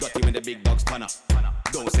 Got you when the big dogs turn up.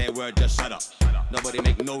 Don't say a word, just shut up. Nobody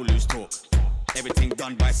make no loose talk. Everything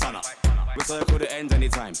done by sunup. We circle the ends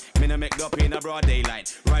anytime. Me no make up in a broad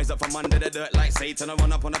daylight. Rise up from under the dirt like Satan. I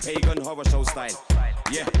run up on a pagan horror show style.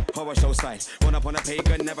 Yeah, horror show style. Run up on a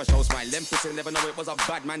pagan, never show smile. Them pussy never know it was a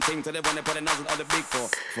bad man thing till they wanna put a nozzle on the big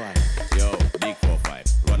 4-5. Yo, big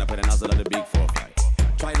 4-5. Run up with a nozzle on the big 4-5.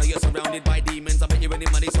 Try now you're surrounded by demons. I bet you any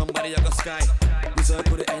money, somebody I got sky. We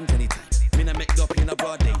circle the end anytime. Me no make up in a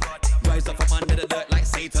broad day. Rise up from under the dirt like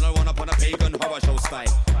Satan. I run up on a pagan horror show style.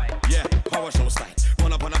 Yeah, horror show style.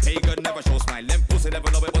 Run up on a pagan, never show smile. Them pussy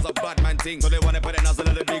never know it was a bad man thing. So they wanna put a nozzle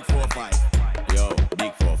on the big 4-5. Yo,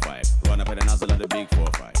 big 4-5. Run up with a nozzle on the big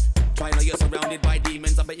 4-5. Try now you're surrounded by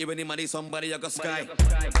demons. I bet you any money, somebody I got sky.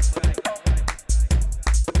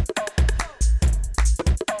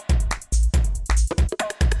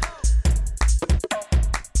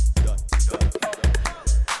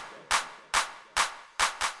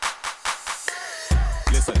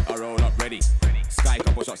 Sky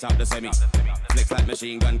couple shots out the the semi. Flex like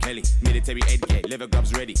machine gun Kelly. Military headgear, liver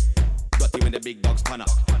grubs ready. Got you when the big dogs turn up.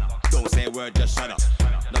 Don't say a word, just shut up.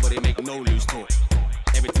 Nobody make no loose talk.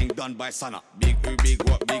 Everything done by sunup. Big who big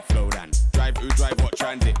what big flow dan. Drive who drive what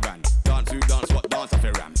transit van. Dance who dance what dance off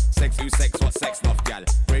a ram. Sex who sex what sex nuff gal.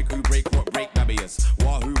 Break who break what break barriers.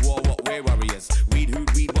 War who war what we're warriors. Weed who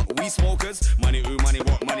weed what we smokers. Money who money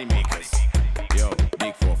what money makers. Yo,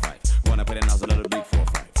 big 4-5. Wanna put a nozzle of the big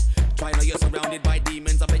 4-5. Try now you're surrounded by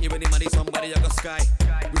demons. I bet you any money somebody you got sky.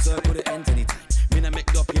 Reserve could end anytime. Me na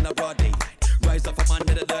make up in a broad daylight. Rise up from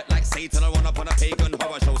under the dirt like Satan. I run up on a pagan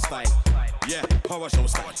horror show style. Yeah, horror show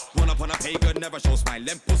style. Run up on a pagan, never show smile.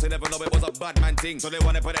 Them pussy never know it was a bad man thing. So they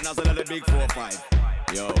wanna put a nozzle of the big 4-5.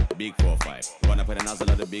 Yo, big 4-5. Wanna put a nozzle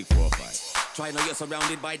of the big 4-5. Try now you're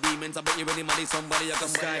surrounded by demons. I bet you any money somebody you got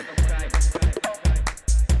sky.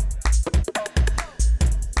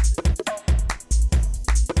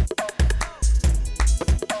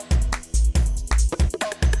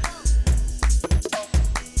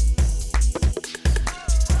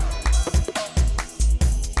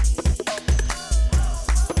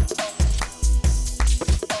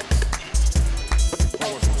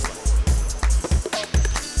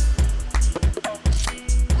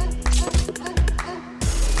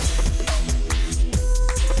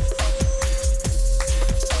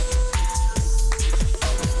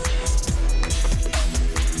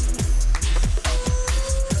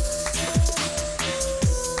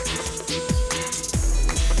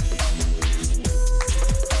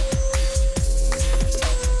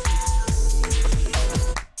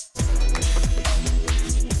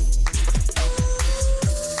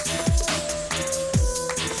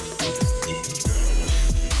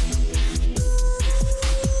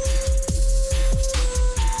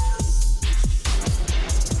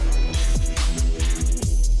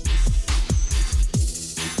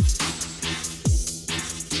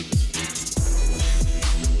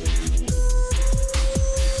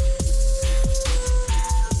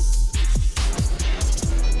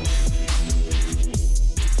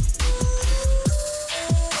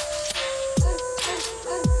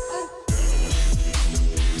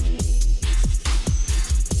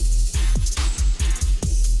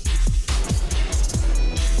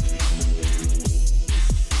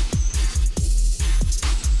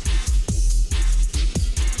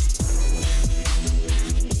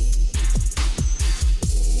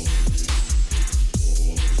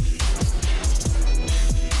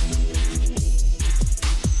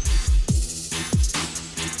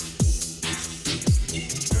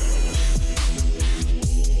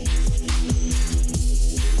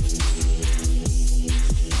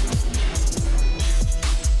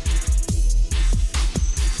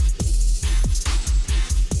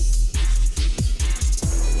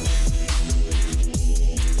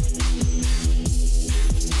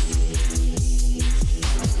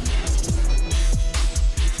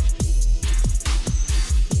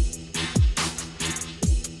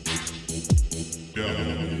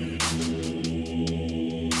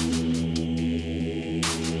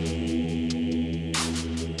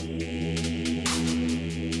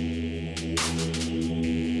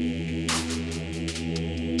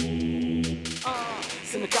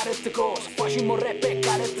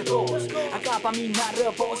 Mina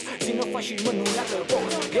răbos, țină-fa și mănână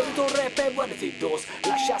răbos. El tot repe, văd-te dos.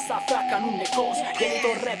 Lascia sta fracca, nu ne cos. El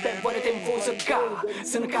tot repe, văd-te în voză ca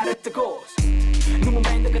să-n care-te cos. Nu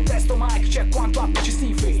moment că testo mai c'è quanto applici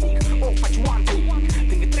sniffing. O faci one thing.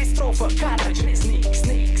 Tengo tre strofe, caragine sneaks.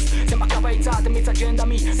 Sembra cavaizzata, mezza agenda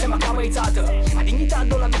mi, sembra cavaizzata. La dignità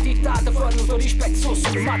non l'ha meditata, fuori non rispetto, so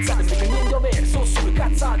sulle mazzate. Perché niente over, so sulle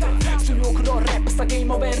cazzate. Studio che non rap, sta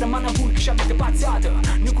game over, ma una vulca ci avete pazziata.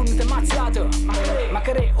 Nu cu nu te mazziata, ma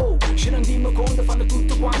care, oh, și rândim conto, fanno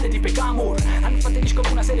tutto quanto di pecamor. Hanno fatto disco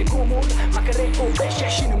una serie comor, ma care, oh, pesce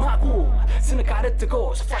și numai cu. Sunt care te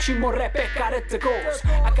cos, faci mo rap pe care te cos.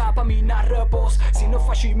 A capa mina răbos, si nu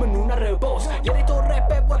faci mânuna răbos. Iar tot rap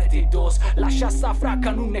pe văle dos, lascia sta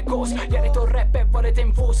fracca nu ne cos. Iar tot rap pe văle te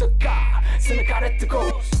învosă ca, sunt care te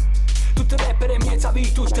cos. Tutte rappere miezza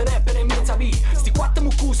vi, tutte rappere miezza vi. Sti quattro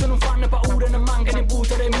mucuse non fanno paura, non manca ne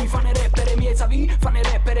buttere mi. Fanno rappere miezza vi, fanno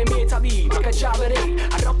rappere miezza vi. Ma che già verrei,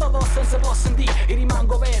 a roba vostra non si può sentire. E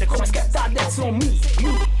rimango vero come scherza adesso mi.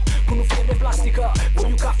 Con un fiere plastica,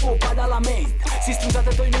 voglio caffè dalla mente. Si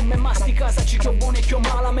strunzate tu in un me mastica, sa ci che buone che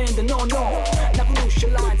malamente. No, la conosce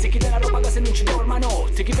l'ansia, chi te la roba che se non ci dorma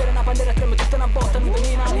notte. Chi per una bandiera trema tutta una botta, non te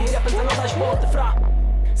viene a lire, pensano da svolta fra.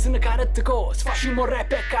 se ne carette cos, facciamo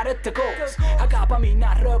rap e carette cos. A capa mi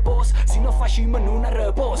na repos, se non facciamo non a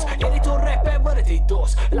repos. Ieri tu rap e vorrete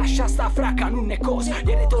dos, lascia sta fracca non è cos.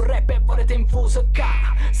 Ieri tu rap e vorrete infuso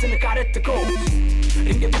ca, se ne carette cos.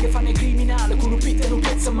 Ringhe che fanno i criminali con un pit e un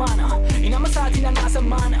pezzo a mano. In ammazzati da una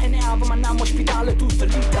settimana e ne avevamo andiamo ospitale tutta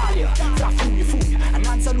l'Italia. Tra fuglie, fuglie,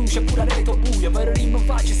 annanza luce pure reto buia. Per rima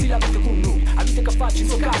faccio si la vita con noi. La vita che faccio in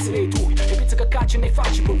sua casa dei tuoi. E pizza che caccia ne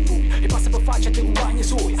faccio per voi. E passa per faccia a te compagni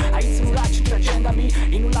suoi. A inizio non lasci tragenda a me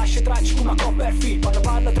e non lasci tracce come a coppa e fil. Quando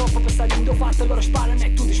parla troppo per stare in fatta loro sparano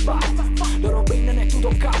e tu ti sbatti. Loro vengono e tu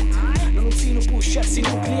toccati. Non si non pusher, si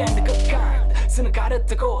non cliente che canta. Se ne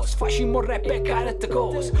carette cos, facciamo rap e carette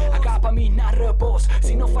cos. A capa mi na repos,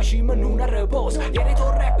 se non facciamo non a repos. Ieri tu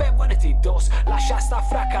rap e vorrete dos, lascia sta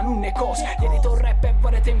fracca non è cos. Ieri tu rap e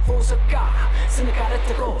vorrete infuso ca, se ne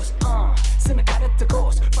carette cos, se ne carette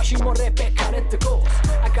cos. Facciamo rap e carette cos.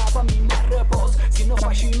 A capa mi na repos, se non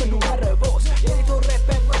facciamo non a repos. Ieri tu rap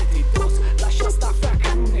e vorrete dos, lascia sta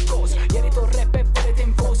fracca non è cos. Ieri tu rap e vorrete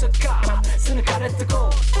infuso ca, se ne carette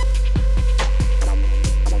cos.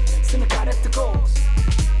 Se ne carette cos,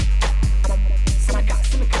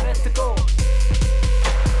 se ne carette cos,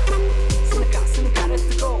 se ne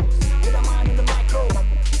carette cos. With a man in the micro.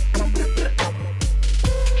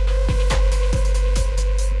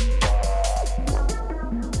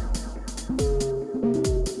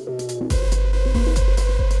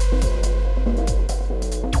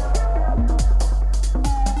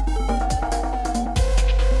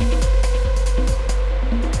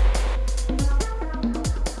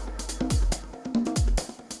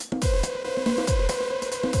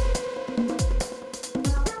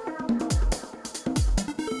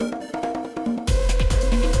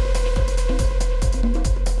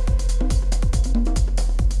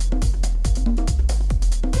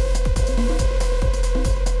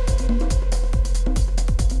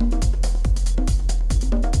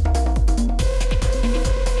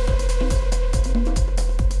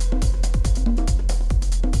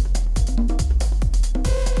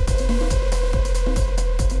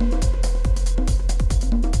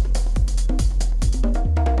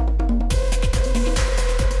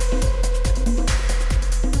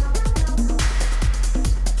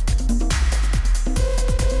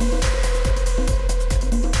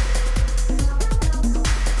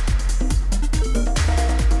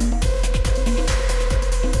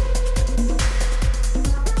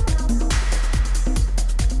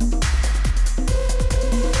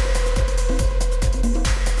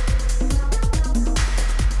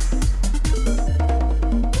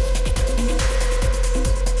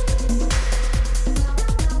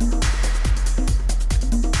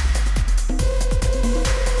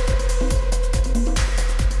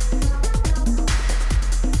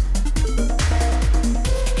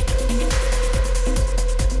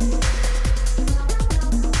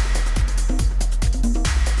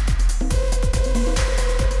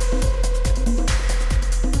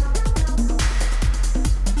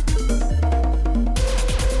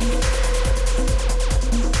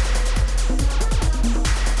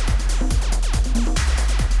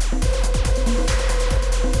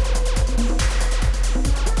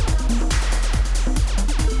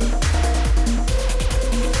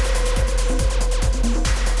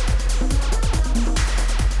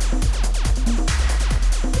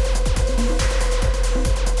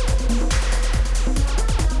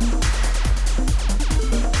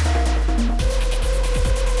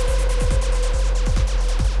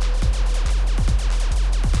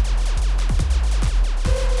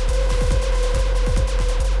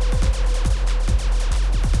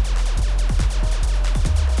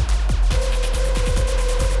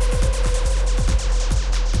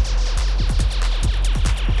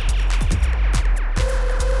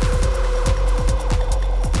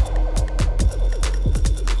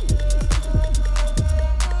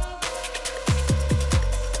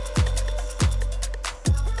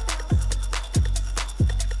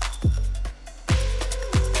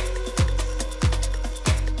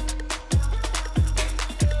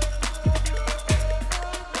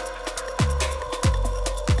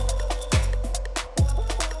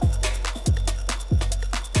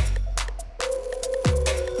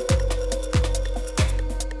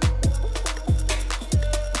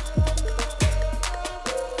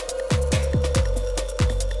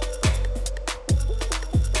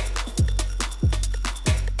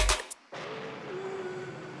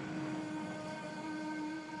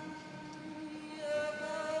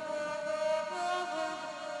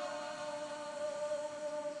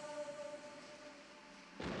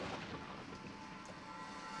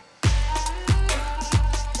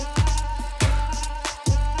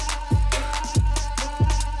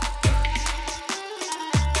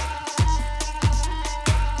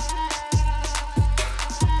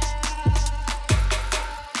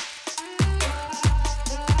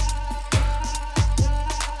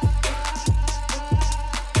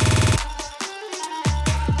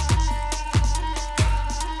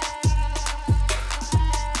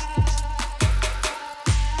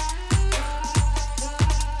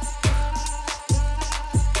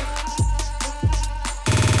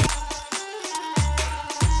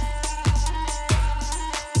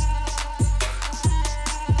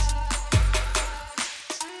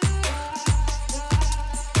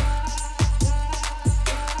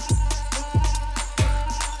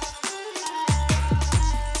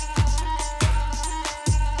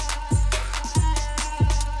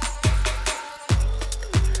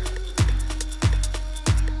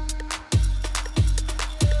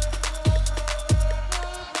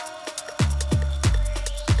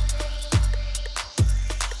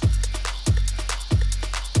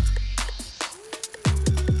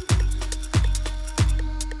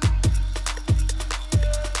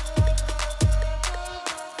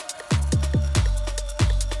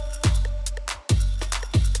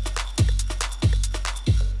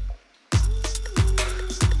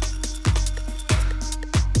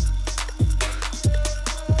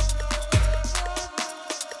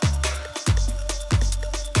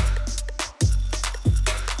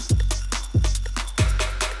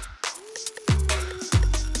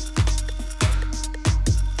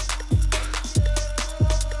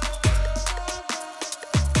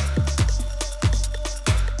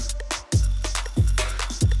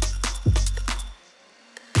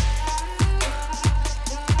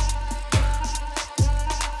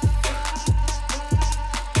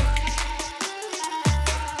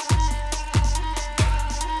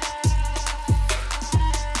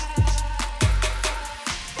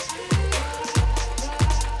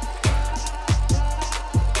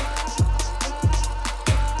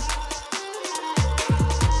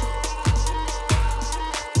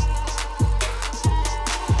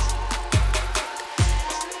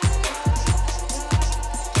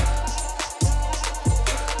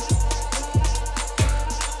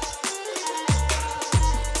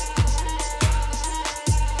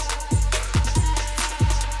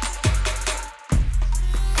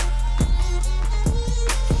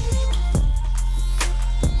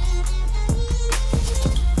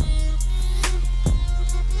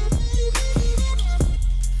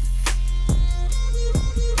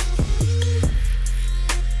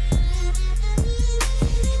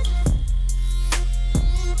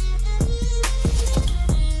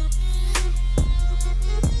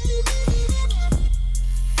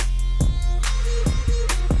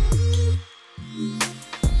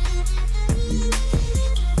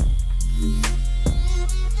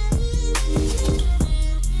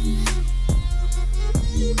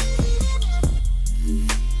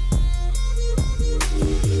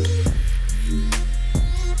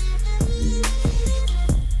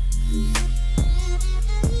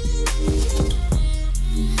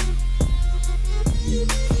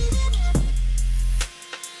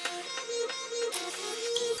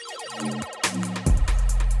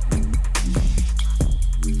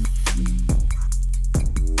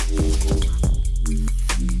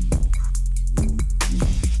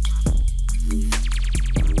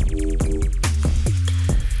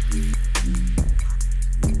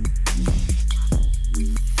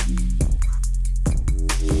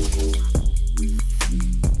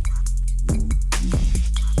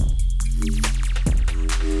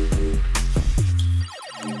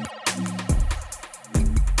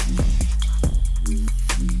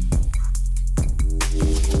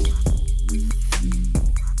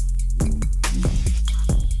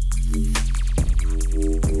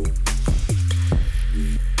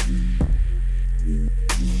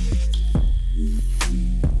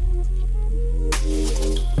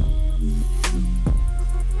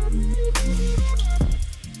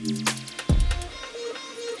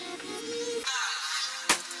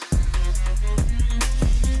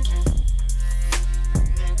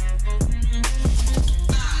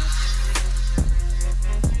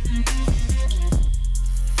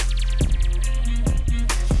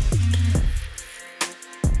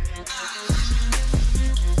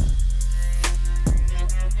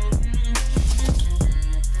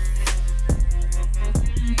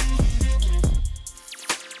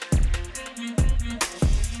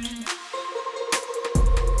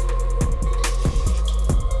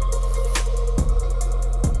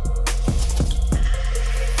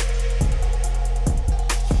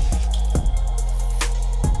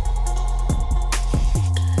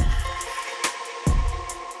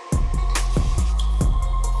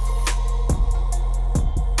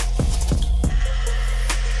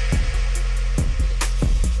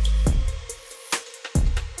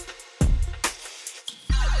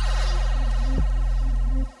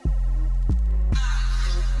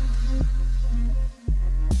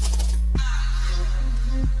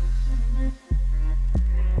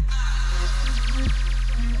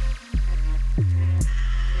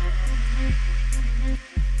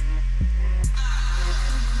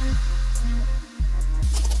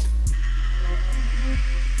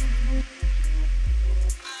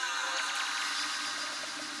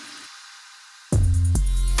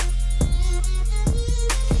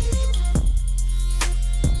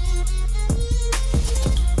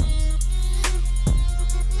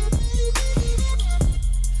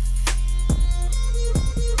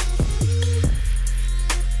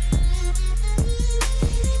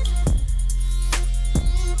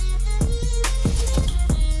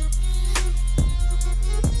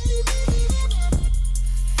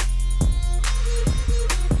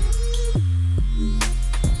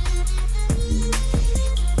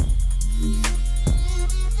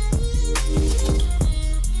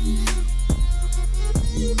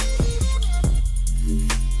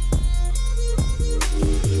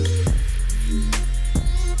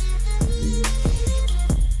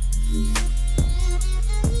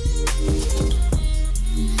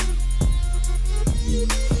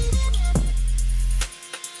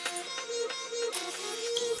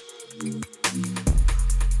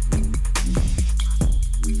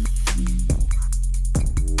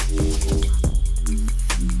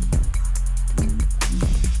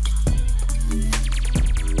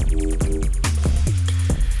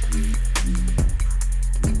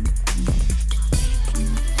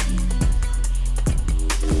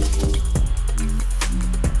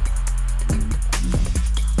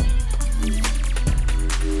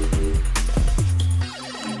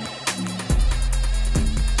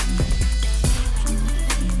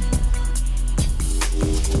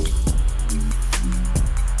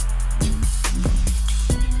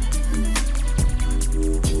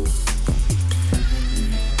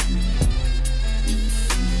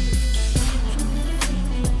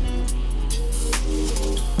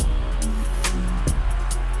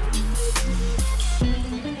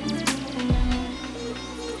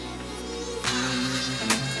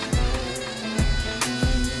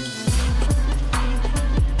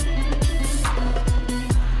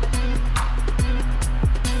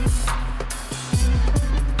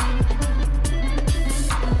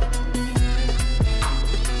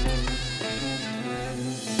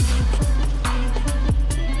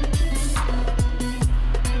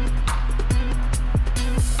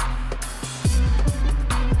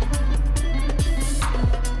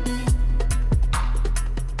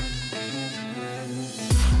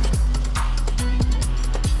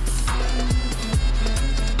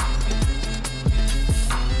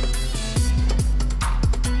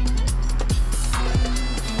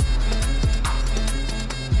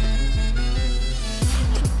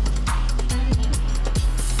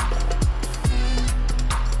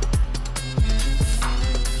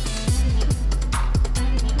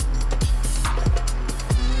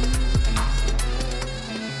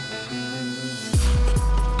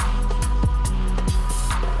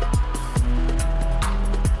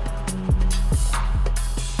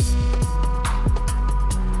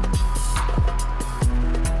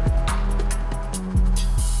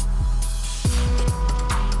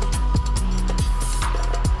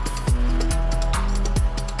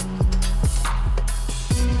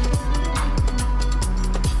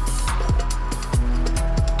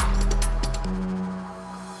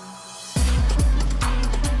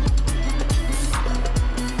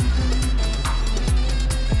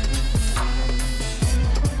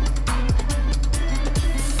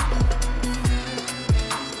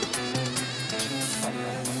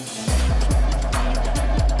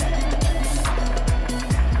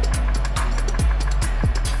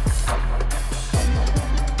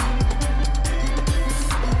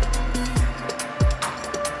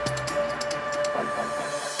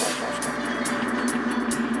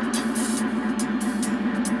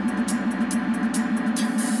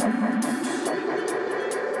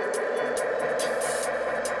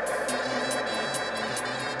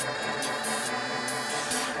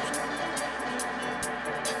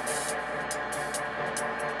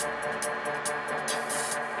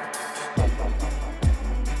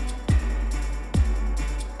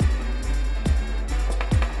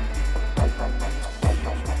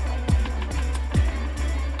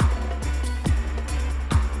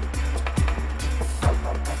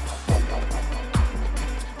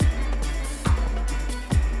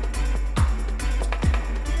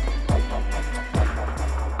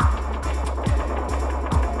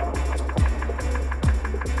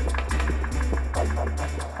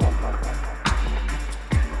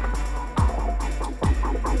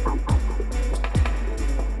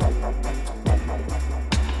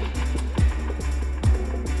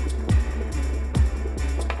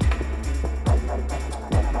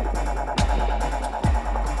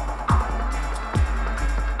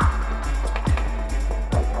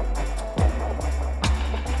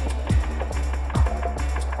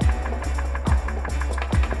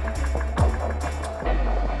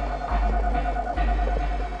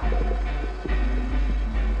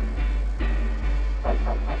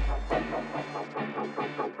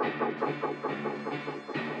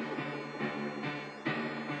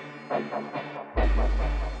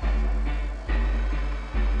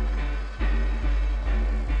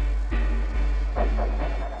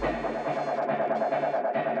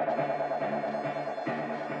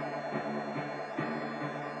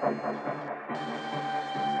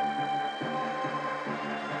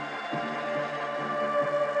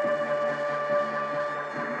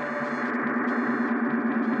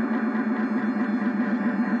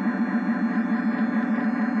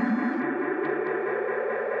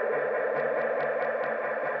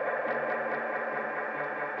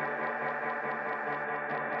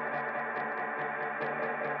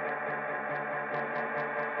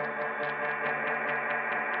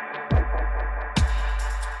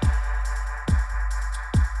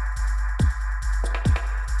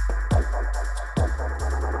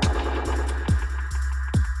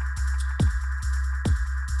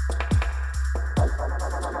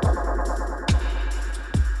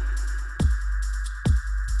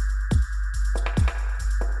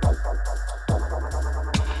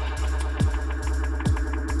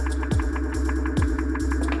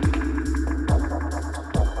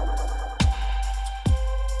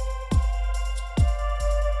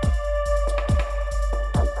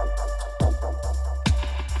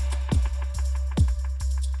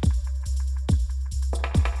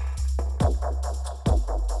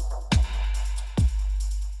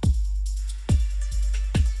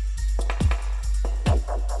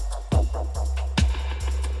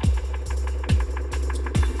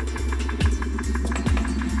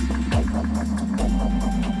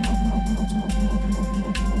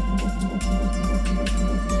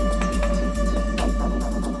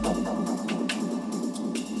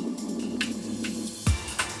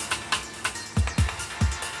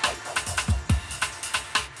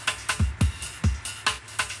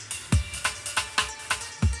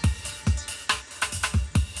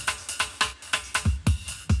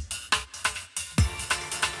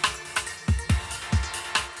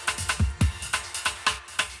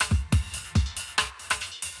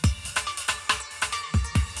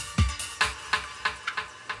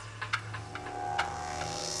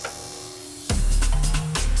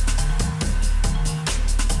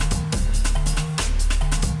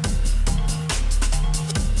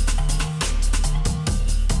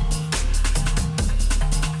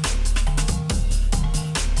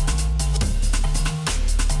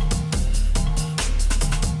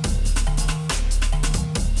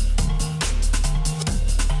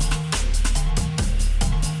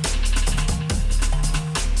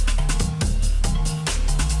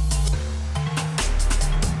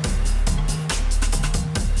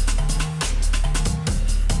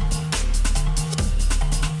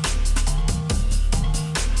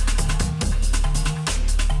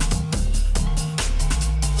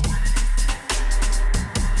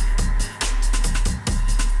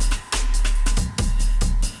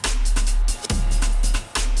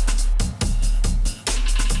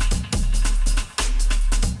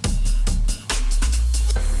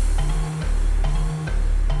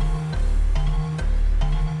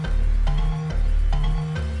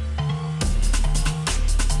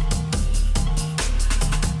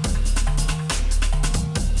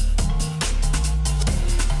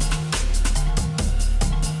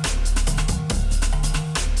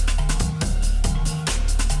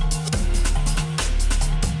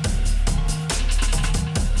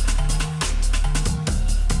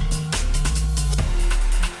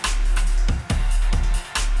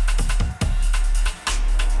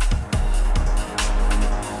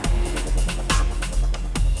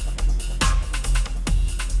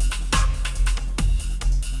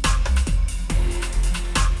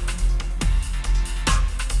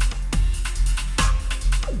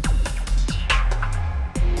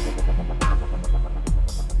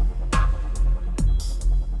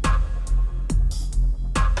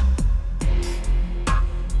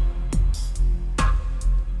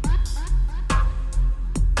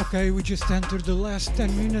 Okay, we just entered the last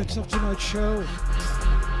 10 minutes of tonight's show.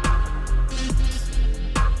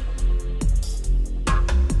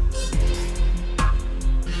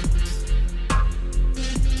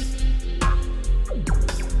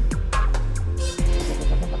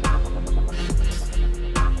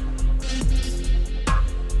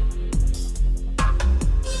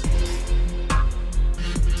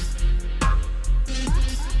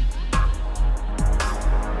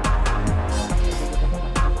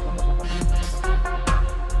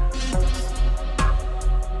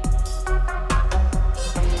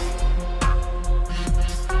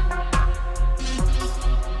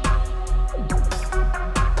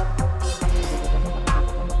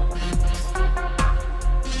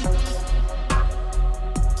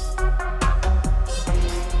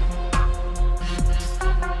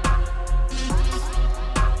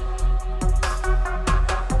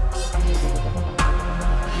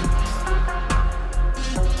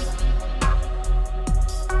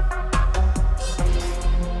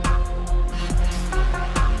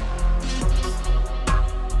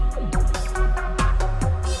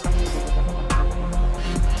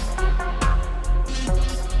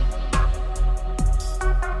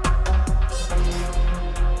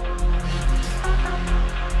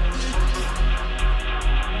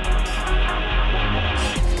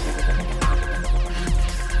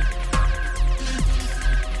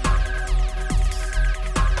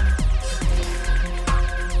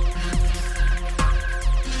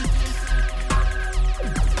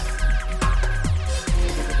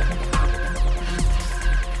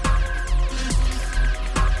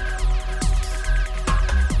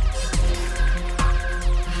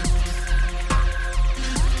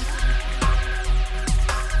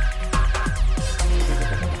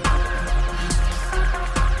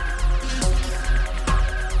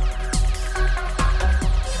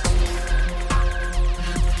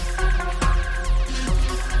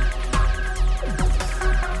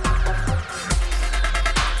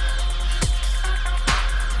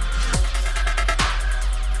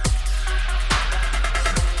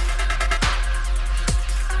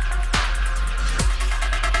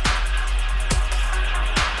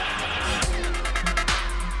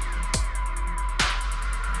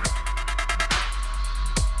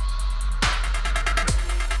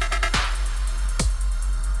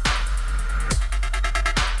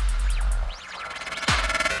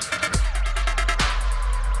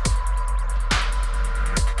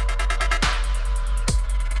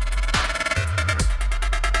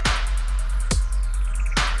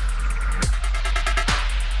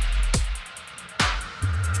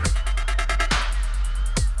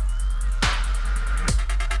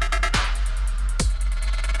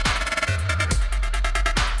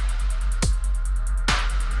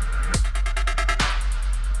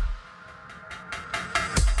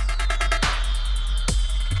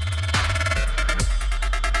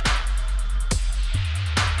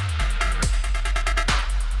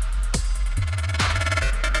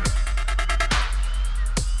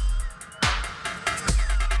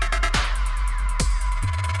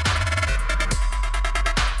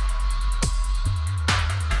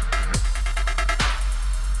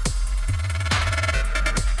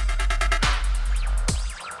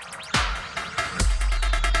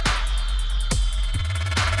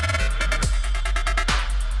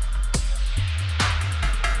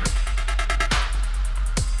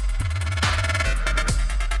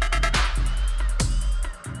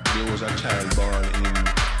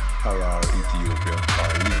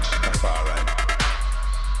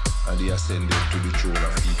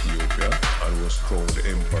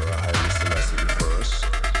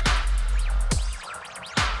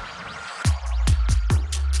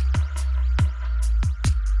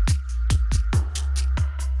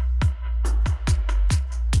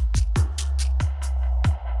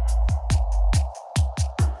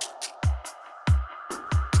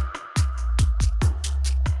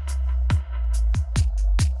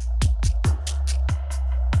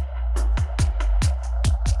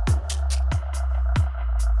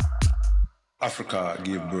 Africa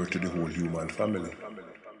gave birth to the whole human family.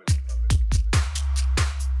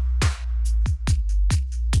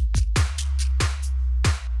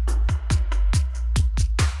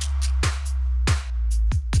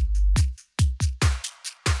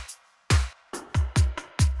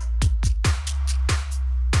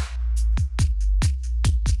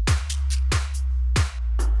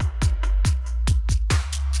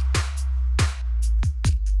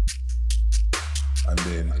 And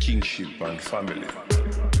then kingship and family.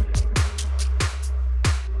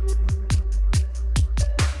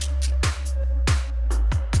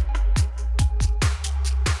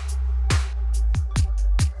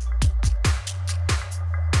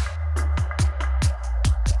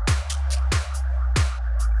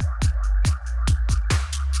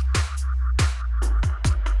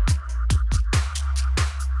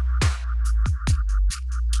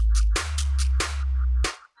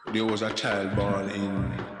 there was a child born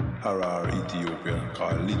in Harar, Ethiopia,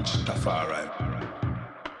 called Lich Tafari,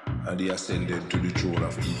 and he ascended to the throne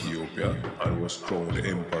of Ethiopia and was crowned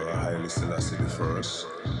Emperor Haile Selassie I.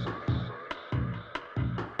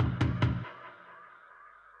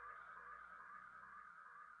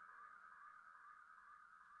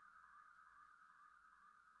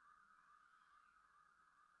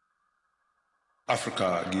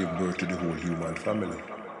 Africa gave birth to the whole human family.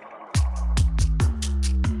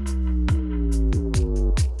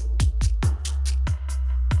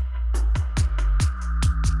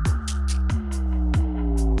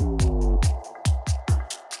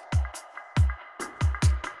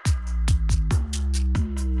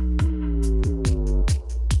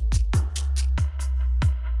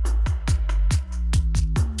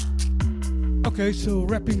 Okay, so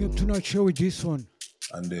wrapping up tonight's show with this one.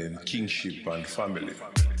 And then kingship and family.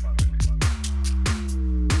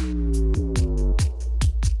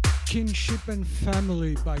 Kinship and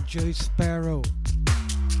Family by Jay Sparrow.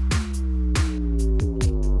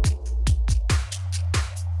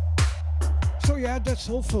 So yeah, that's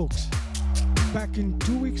all folks. Back in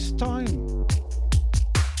 2 weeks time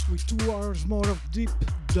with 2 hours more of deep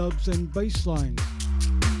dubs and bass lines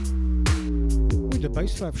with the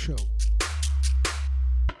Basspaths show.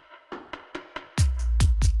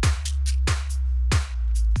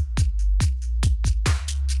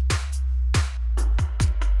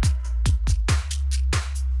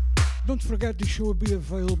 Don't forget the show will be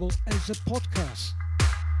available as a podcast.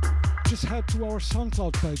 Just head to our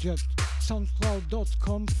SoundCloud page at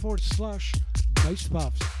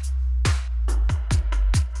soundcloud.com/Basspaths.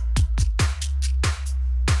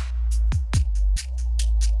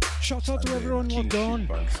 Shout out to everyone logged on.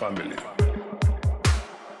 Family.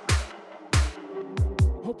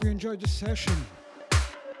 Hope you enjoyed the session.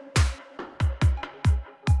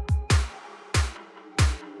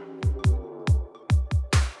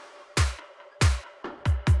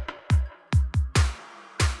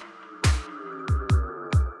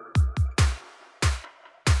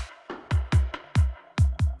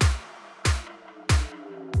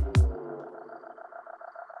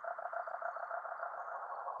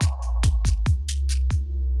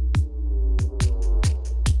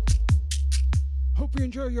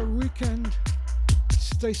 Enjoy your weekend.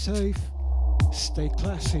 Stay safe, stay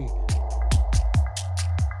classy.